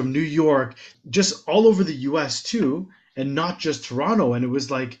vendors from New York, just all over the US too, and not just Toronto. And it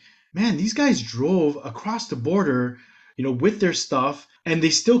was like, man, these guys drove across the border, with their stuff, and they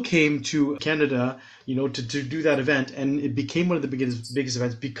still came to Canada, to do that event. And it became one of the biggest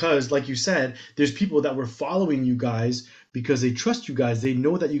events because, like you said, there's people that were following you guys because they trust you guys. They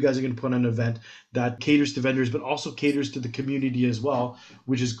know that you guys are going to put on an event that caters to vendors, but also caters to the community as well,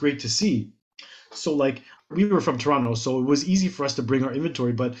 which is great to see. So like we were from Toronto, so it was easy for us to bring our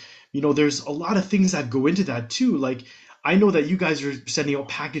inventory, but there's a lot of things that go into that too. Like I know that you guys are sending out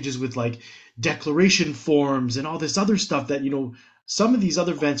packages with like declaration forms and all this other stuff that some of these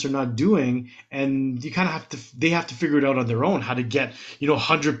other events are not doing, and you kind of they have to figure it out on their own how to get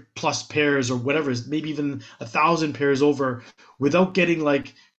 100 plus pairs or whatever, maybe even 1,000 pairs over without getting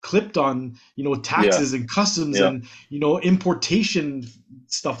like clipped on Yeah. taxes and customs Yeah. and importation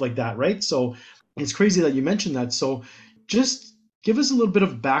stuff like that, right? So it's crazy that you mentioned that. So just give us a little bit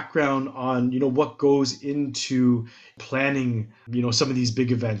of background on, what goes into planning, some of these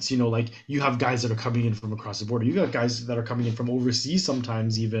big events. Like you have guys that are coming in from across the border. You got guys that are coming in from overseas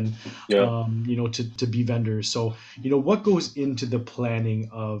sometimes even, Yeah. to be vendors. So, what goes into the planning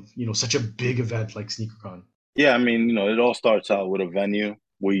of, such a big event like SneakerCon? Yeah. I mean, it all starts out with a venue.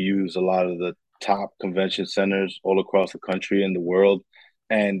 We use a lot of the top convention centers all across the country and the world.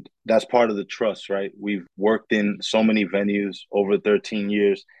 And that's part of the trust, right? We've worked in so many venues over 13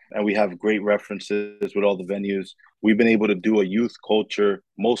 years, and we have great references with all the venues. We've been able to do a youth culture,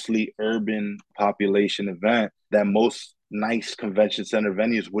 mostly urban population event that most nice convention center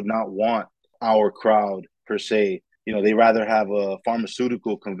venues would not want our crowd per se. They rather have a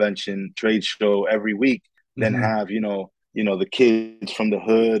pharmaceutical convention trade show every week than Hmm. have, the kids from the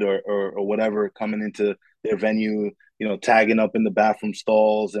hood or whatever coming into their venue, tagging up in the bathroom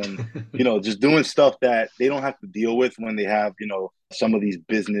stalls and, just doing stuff that they don't have to deal with when they have, some of these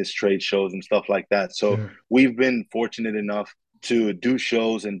business trade shows and stuff like that. So Sure. we've been fortunate enough to do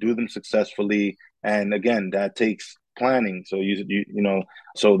shows and do them successfully. And again, that takes planning. So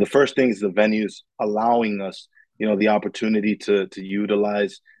so the first thing is the venues allowing us, the opportunity to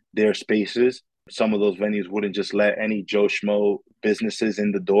utilize their spaces. Some of those venues wouldn't just let any Joe Schmo businesses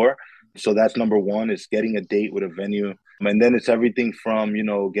in the door. So that's number one, is getting a date with a venue. And then it's everything from,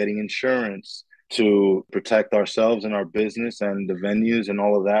 getting insurance to protect ourselves and our business and the venues and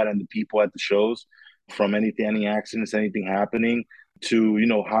all of that and the people at the shows from any accidents, anything happening, to,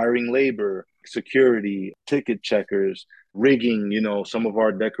 hiring labor, security, ticket checkers, rigging, some of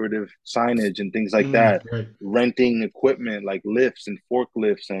our decorative signage and things like that, Right. renting equipment like lifts and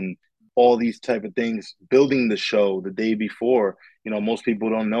forklifts and all these type of things, building the show the day before. Most people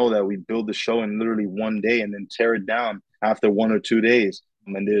don't know that we build the show in literally one day and then tear it down after 1 or 2 days.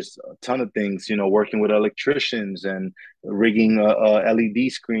 And there's a ton of things, working with electricians and rigging a LED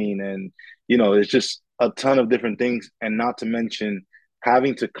screen. And, there's just a ton of different things. And not to mention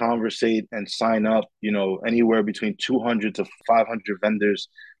having to conversate and sign up, anywhere between 200 to 500 vendors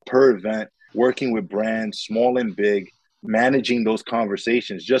per event, working with brands, small and big, managing those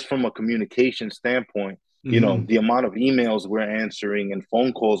conversations just from a communication standpoint. Hmm. The amount of emails we're answering and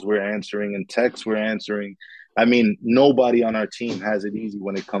phone calls we're answering and texts we're answering. I mean, nobody on our team has it easy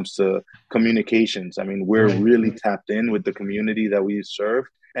when it comes to communications. I mean, we're Right. really tapped in with the community that we serve.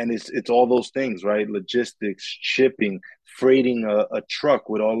 And it's all those things, right? Logistics, shipping, freighting a truck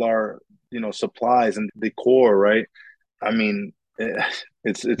with all our, supplies and decor, right? I mean, eh,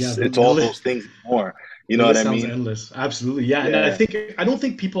 it's Yeah, it's the, it's the all list those things and more. You the know what list I sounds mean? endless. Absolutely. Yeah, and Yeah. I don't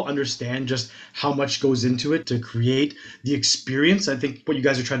think people understand just how much goes into it to create the experience. I think what you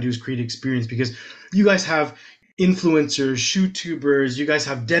guys are trying to do is create experience because you guys have influencers, shoot tubers, you guys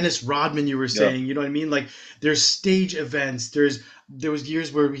have Dennis Rodman, you were Yep. saying, you know what I mean? Like there's stage events, there was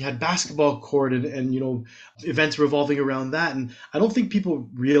years where we had basketball court and you know events revolving around that. And I don't think people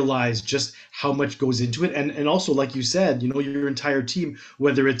realize just how much goes into it. And also like you said, you know, your entire team,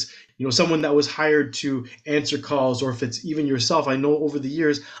 whether it's you know someone that was hired to answer calls or if it's even yourself. I know over the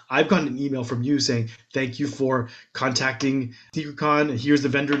years I've gotten an email from you saying thank you for contacting SneakerCon, here's the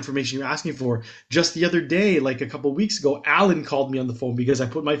vendor information you're asking for. Just the other day, like a couple of weeks ago, Alan called me on the phone because I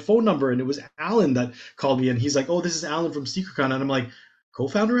put my phone number and it was Alan that called me and he's like, oh, this is Alan from SneakerCon. And I'm like,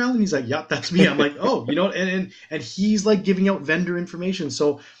 co-founder Alan? He's like, yeah, that's me. I'm like, oh, you know, and he's like giving out vendor information.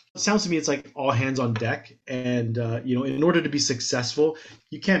 So it sounds to me it's like all hands on deck. And you know, in order to be successful,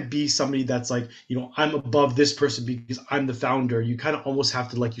 you can't be somebody that's like, you know, I'm above this person because I'm the founder. You kind of almost have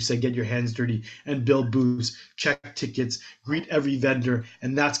to, like you said, get your hands dirty and build booths, check tickets, greet every vendor,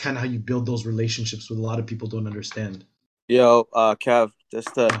 and that's kind of how you build those relationships with a lot of people don't understand. Yo, Kev, just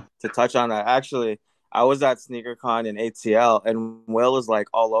Yeah. to touch on that, actually, I was at SneakerCon in ATL, and Will is like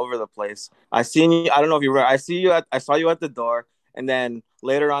all over the place. I seen you. I don't know if you were. I saw you at the door, and then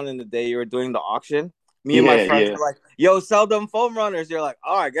later on in the day, you were doing the auction. Me and my Yeah, friends yeah. were like, "Yo, sell them foam runners." You're like,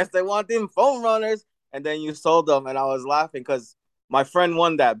 "Oh, I guess they want them foam runners," and then you sold them, and I was laughing because my friend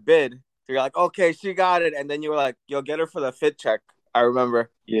won that bid. So you're like, "Okay, she got it," and then you were like, "Yo, get her for the fit check." I remember.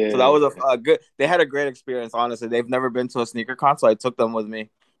 So that Yeah. was a good. They had a great experience. Honestly, they've never been to a sneaker con, so I took them with me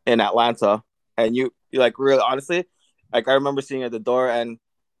in Atlanta. And you like really honestly, like I remember seeing at the door, and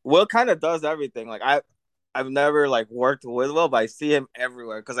Will kind of does everything. Like I've never like worked with Will, but I see him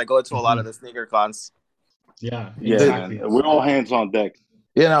everywhere because I go to a lot of Mhm. the sneaker cons. Yeah, Yeah, Hey, man. exactly. We're all hands on deck.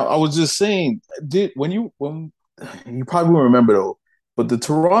 yeah, now, I was just saying, did when you probably won't remember though, but the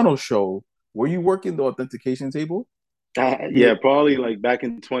Toronto show, were you working the authentication table? Yeah, probably like back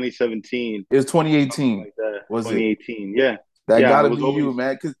in 2017, It was something 2018, like that. was it? 2018. Yeah. That Yeah, I gotta was be you, always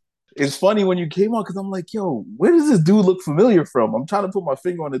man. Cause it's funny when you came on, cause I'm like, yo, where does this dude look familiar from? I'm trying to put my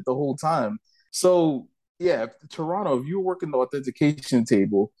finger on it the whole time. So yeah, Toronto, if you were working the authentication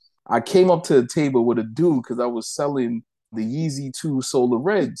table, I came up to the table with a dude because I was selling the Yeezy 2 Solar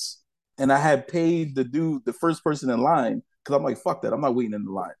Reds. And I had paid the dude, the first person in line, because I'm like, fuck that. I'm not waiting in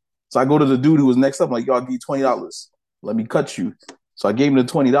the line. So I go to the dude who was next up, I'm like, yo, I'll give you $20. Let me cut you. So I gave him the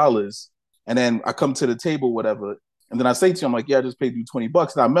 $20. And then I come to the table, whatever. And then I say to you, I'm like, yeah, I just paid you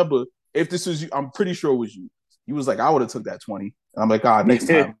 $20. And I remember if this was you, I'm pretty sure it was you. You was like, I would have took that 20. And I'm like, next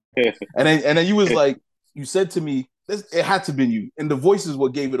yeah. time. And then you was like, you said to me, it had to been you. And the voice is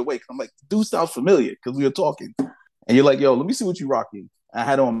what gave it away. I'm like, dude sounds familiar because we were talking. And you're like, yo, let me see what you rocking. I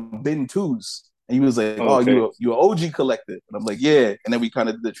had on Ben twos. And he was like, oh, Okay. you an OG collector. And I'm like, yeah. And then we kind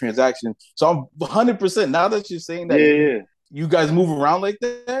of did the transaction. So I'm 100%. Now that you're saying that Yeah, yeah. you guys move around like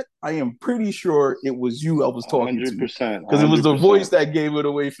that, I am pretty sure it was you I was talking to. 100%. Because it was the 100%. voice that gave it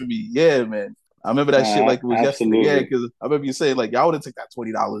away for me. Yeah, man. I remember that shit like it was yesterday. Yeah, Absolutely. because I remember you saying, like, y'all would have took that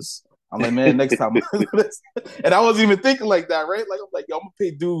 $20. I'm like, man, next time. And I wasn't even thinking like that, right? Like, I'm like, yo, I'm gonna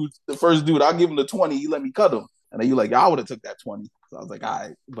pay dude, the first dude, I'll give him the 20, he let me cut him. And then you like, I would have took that 20. So I was like, all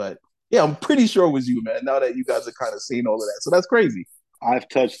right. But yeah, I'm pretty sure it was you, man. Now that you guys are kind of seeing all of that. So that's crazy. I've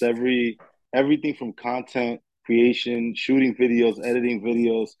touched everything from content creation, shooting videos, editing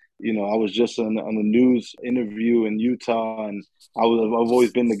videos. You know, I was just on the news interview in Utah, and I've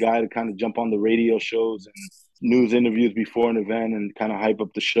always been the guy to kind of jump on the radio shows and news interviews before an event and kind of hype up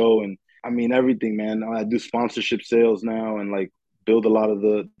the show. And I mean everything, man. I do sponsorship sales now and like build a lot of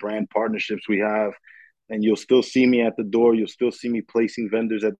the brand partnerships we have. And you'll still see me at the door. You'll still see me placing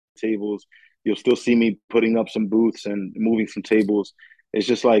vendors at tables. You'll still see me putting up some booths and moving some tables. It's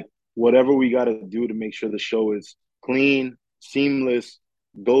just like whatever we got to do to make sure the show is clean, seamless,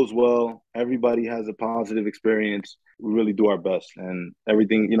 goes well. Everybody has a positive experience. We really do our best, and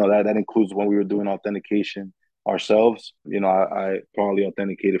everything that includes when we were doing authentication ourselves. I probably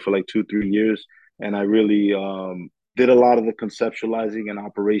authenticated for like 2-3 years, and I really did a lot of the conceptualizing and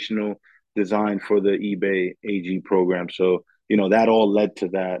operational design for the eBay AG program. So that all led to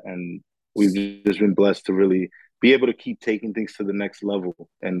that, and we've just been blessed to really be able to keep taking things to the next level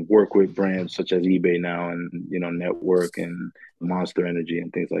and work with brands such as eBay now and Network and Monster Energy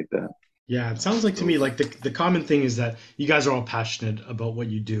and things like that. Yeah, it sounds like to me like the common thing is that you guys are all passionate about what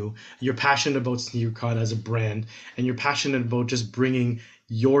you do. You're passionate about SneakerCon as a brand, and you're passionate about just bringing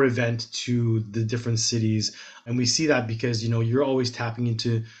your event to the different cities. And we see that because, you're always tapping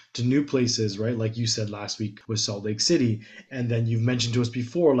into new places, right? Like you said last week with Salt Lake City. And then you've mentioned to us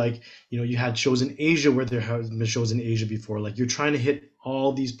before, like, you had shows in Asia where there have been shows in Asia before. Like, you're trying to hit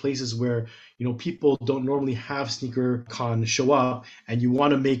all these places where, people don't normally have sneaker con show up, and you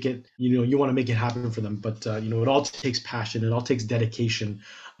want to make it, you want to make it happen for them. But, it all takes passion, it all takes dedication.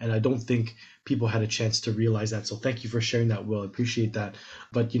 And I don't think people had a chance to realize that. So thank you for sharing that, Will. I appreciate that.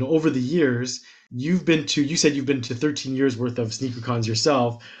 But, over the years, you said you've been to 13 years worth of sneaker cons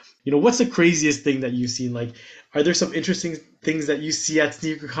yourself. What's the craziest thing that you've seen? Like, are there some interesting things that you see at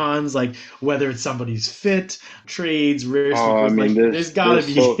sneaker cons? Like, whether it's somebody's fit, trades, rare sneakers, there's gotta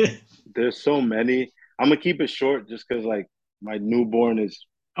be. There's so many. I'm gonna keep it short just because like my newborn is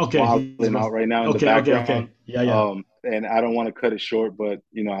wilding out right now in the background. Okay. Yeah. And I don't want to cut it short, but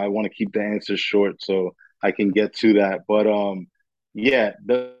I want to keep the answers short so I can get to that. But yeah,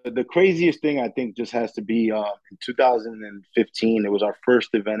 the craziest thing I think just has to be in 2015. It was our first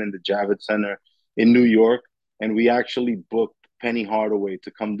event in the Javits Center in New York, and we actually booked Penny Hardaway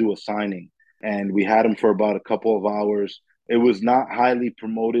to come do a signing, and we had him for about a couple of hours. It was not highly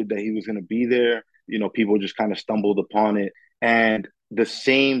promoted that he was going to be there. People just kind of stumbled upon it. And the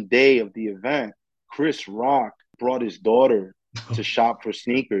same day of the event, Chris Rock brought his daughter to shop for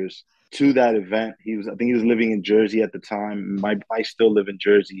sneakers to that event. I think he was living in Jersey at the time. I still live in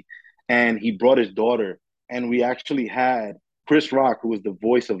Jersey. And he brought his daughter. And we actually had Chris Rock, who was the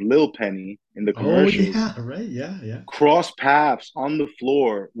voice of Lil Penny in the commercials. Oh, yeah, right. Yeah. Cross paths on the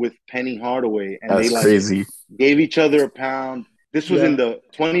floor with Penny Hardaway. And that's crazy. Gave each other a pound. This was in the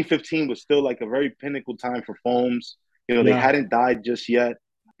 2015 was still like a very pinnacle time for foams. They hadn't died just yet.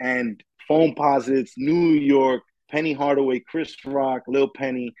 And Foamposites, New York, Penny Hardaway, Chris Rock, Lil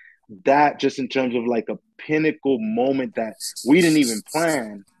Penny, that just in terms of like a pinnacle moment that we didn't even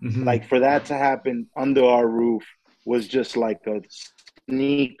plan. Mm-hmm. Like for that to happen under our roof was just like a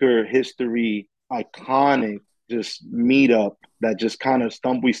sneaker history, iconic just meetup that just kind of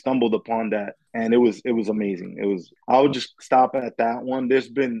we stumbled upon that. And it was amazing. I would just stop at that one. There's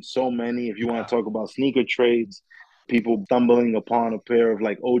been so many. If you want to talk about sneaker trades, people stumbling upon a pair of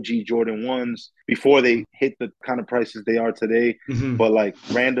like OG Jordan 1s before they hit the kind of prices they are today. Mm-hmm. But like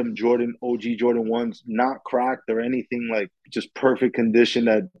random OG Jordan 1s, not cracked or anything, like just perfect condition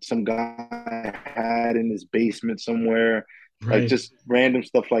that some guy had in his basement somewhere. Right. Like just random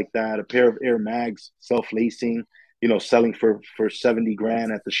stuff like that. A pair of Air Mags, self-lacing, selling for 70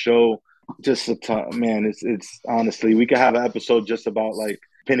 grand at the show. Just a ton, man. It's honestly, we could have an episode just about like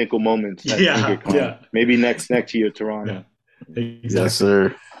pinnacle moments. Yeah. Maybe next year, Toronto. Yeah. Exactly. Yes,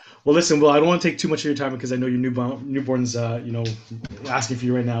 sir. Well, listen, Will, I don't want to take too much of your time because I know your newborn's, asking for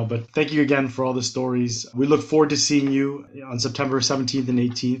you right now. But thank you again for all the stories. We look forward to seeing you on September 17th and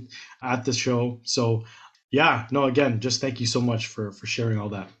 18th at the show. So, yeah, no, again, just thank you so much for sharing all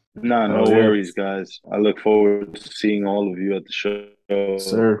that. No worries, guys. I look forward to seeing all of you at the show.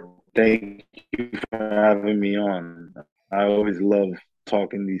 Sir. Thank you for having me on. I always love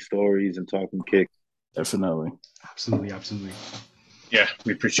talking these stories and talking kicks. Definitely. Absolutely. Yeah,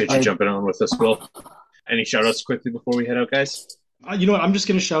 we appreciate you jumping on with us, Will. Any shout outs quickly before we head out, guys? You know what? I'm just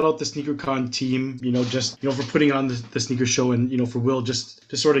going to shout out the SneakerCon team, for putting on the sneaker show and, for Will just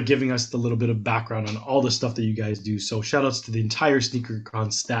sort of giving us the little bit of background on all the stuff that you guys do. So shout outs to the entire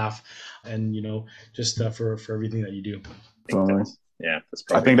SneakerCon staff and, just for everything that you do. Yeah, that's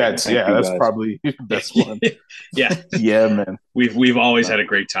probably the best one. Yeah, man. We've always had a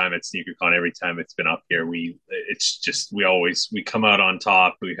great time at SneakerCon. Every time it's been up here, we come out on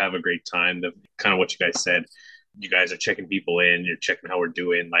top. We have a great time. The kind of what you guys said. You guys are checking people in. You're checking how we're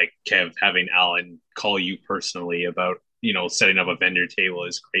doing. Like Kev, having Alan call you personally about setting up a vendor table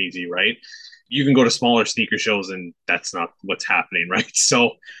is crazy, right? You can go to smaller sneaker shows and that's not what's happening, right?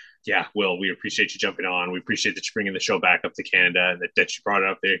 So. Yeah, Will, we appreciate you jumping on. We appreciate that you bringing the show back up to Canada and that you brought it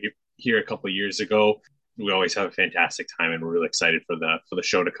up here a couple of years ago. We always have a fantastic time, and we're really excited for the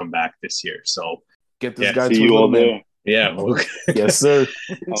show to come back this year. So get this guy to you all there. Yeah, yes, sir.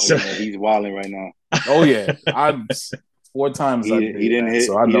 He's wilding right now. Oh yeah, I'm 4 times. He didn't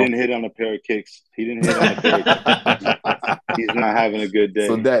hit on a pair of kicks. He didn't hit on a pair of kicks. He's not having a good day.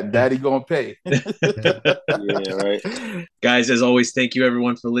 So daddy gonna pay. Yeah, right. Guys, as always, thank you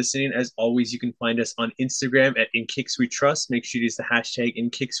everyone for listening. As always, you can find us on Instagram at InKicksWeTrust. Make sure you use the hashtag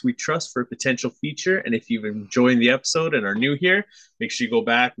InKicksWeTrust for a potential feature. And if you've enjoyed the episode and are new here, make sure you go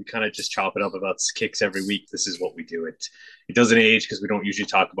back. We kind of just chop it up about kicks every week. This is what we do. It doesn't age because we don't usually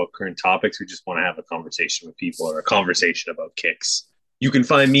talk about current topics. We just want to have a conversation with people or a conversation about kicks. You can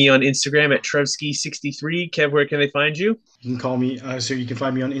find me on Instagram at Trevsky63. Kev, where can they find you? You can call me, you can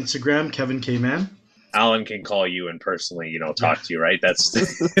find me on Instagram, Kevin K Man. Alan can call you and personally, talk to you, right? That's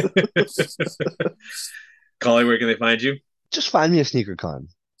Collie, where can they find you? Just find me a SneakerCon.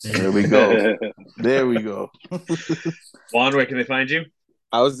 There we go. There we go. Juan, where can they find you?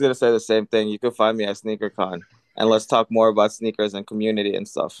 I was gonna say the same thing. You can find me at SneakerCon, and let's talk more about sneakers and community and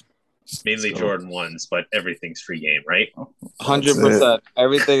stuff. Mainly Jordan 1s, but everything's free game, right? 100%.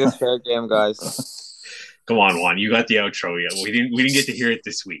 Everything is fair game, guys. Come on, Juan. You got the outro. We didn't get to hear it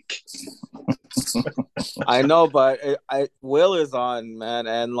this week. I know, but Will is on, man,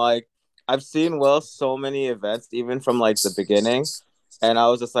 and like I've seen Will so many events, even from like the beginning, and I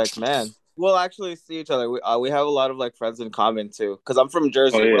was just like, man, we'll actually see each other. We have a lot of like friends in common too, because I'm from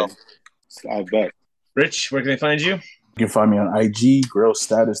Jersey. Oh, yeah. Will. I bet. Rich, where can they find you? You can find me on IG, Grill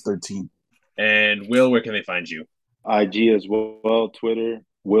Status 13. And Will, where can they find you? IG as well, Twitter.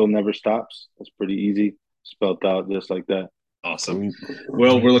 Will Never Stops. That's pretty easy. Spelled out just like that. Awesome.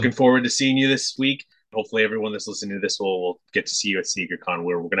 Will, we're looking forward to seeing you this week. Hopefully everyone that's listening to this will get to see you at SneakerCon,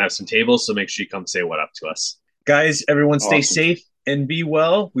 where we're going to have some tables, so make sure you come say what up to us. Guys, everyone stay safe and be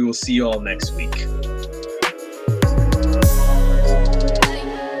well. We will see you all next week.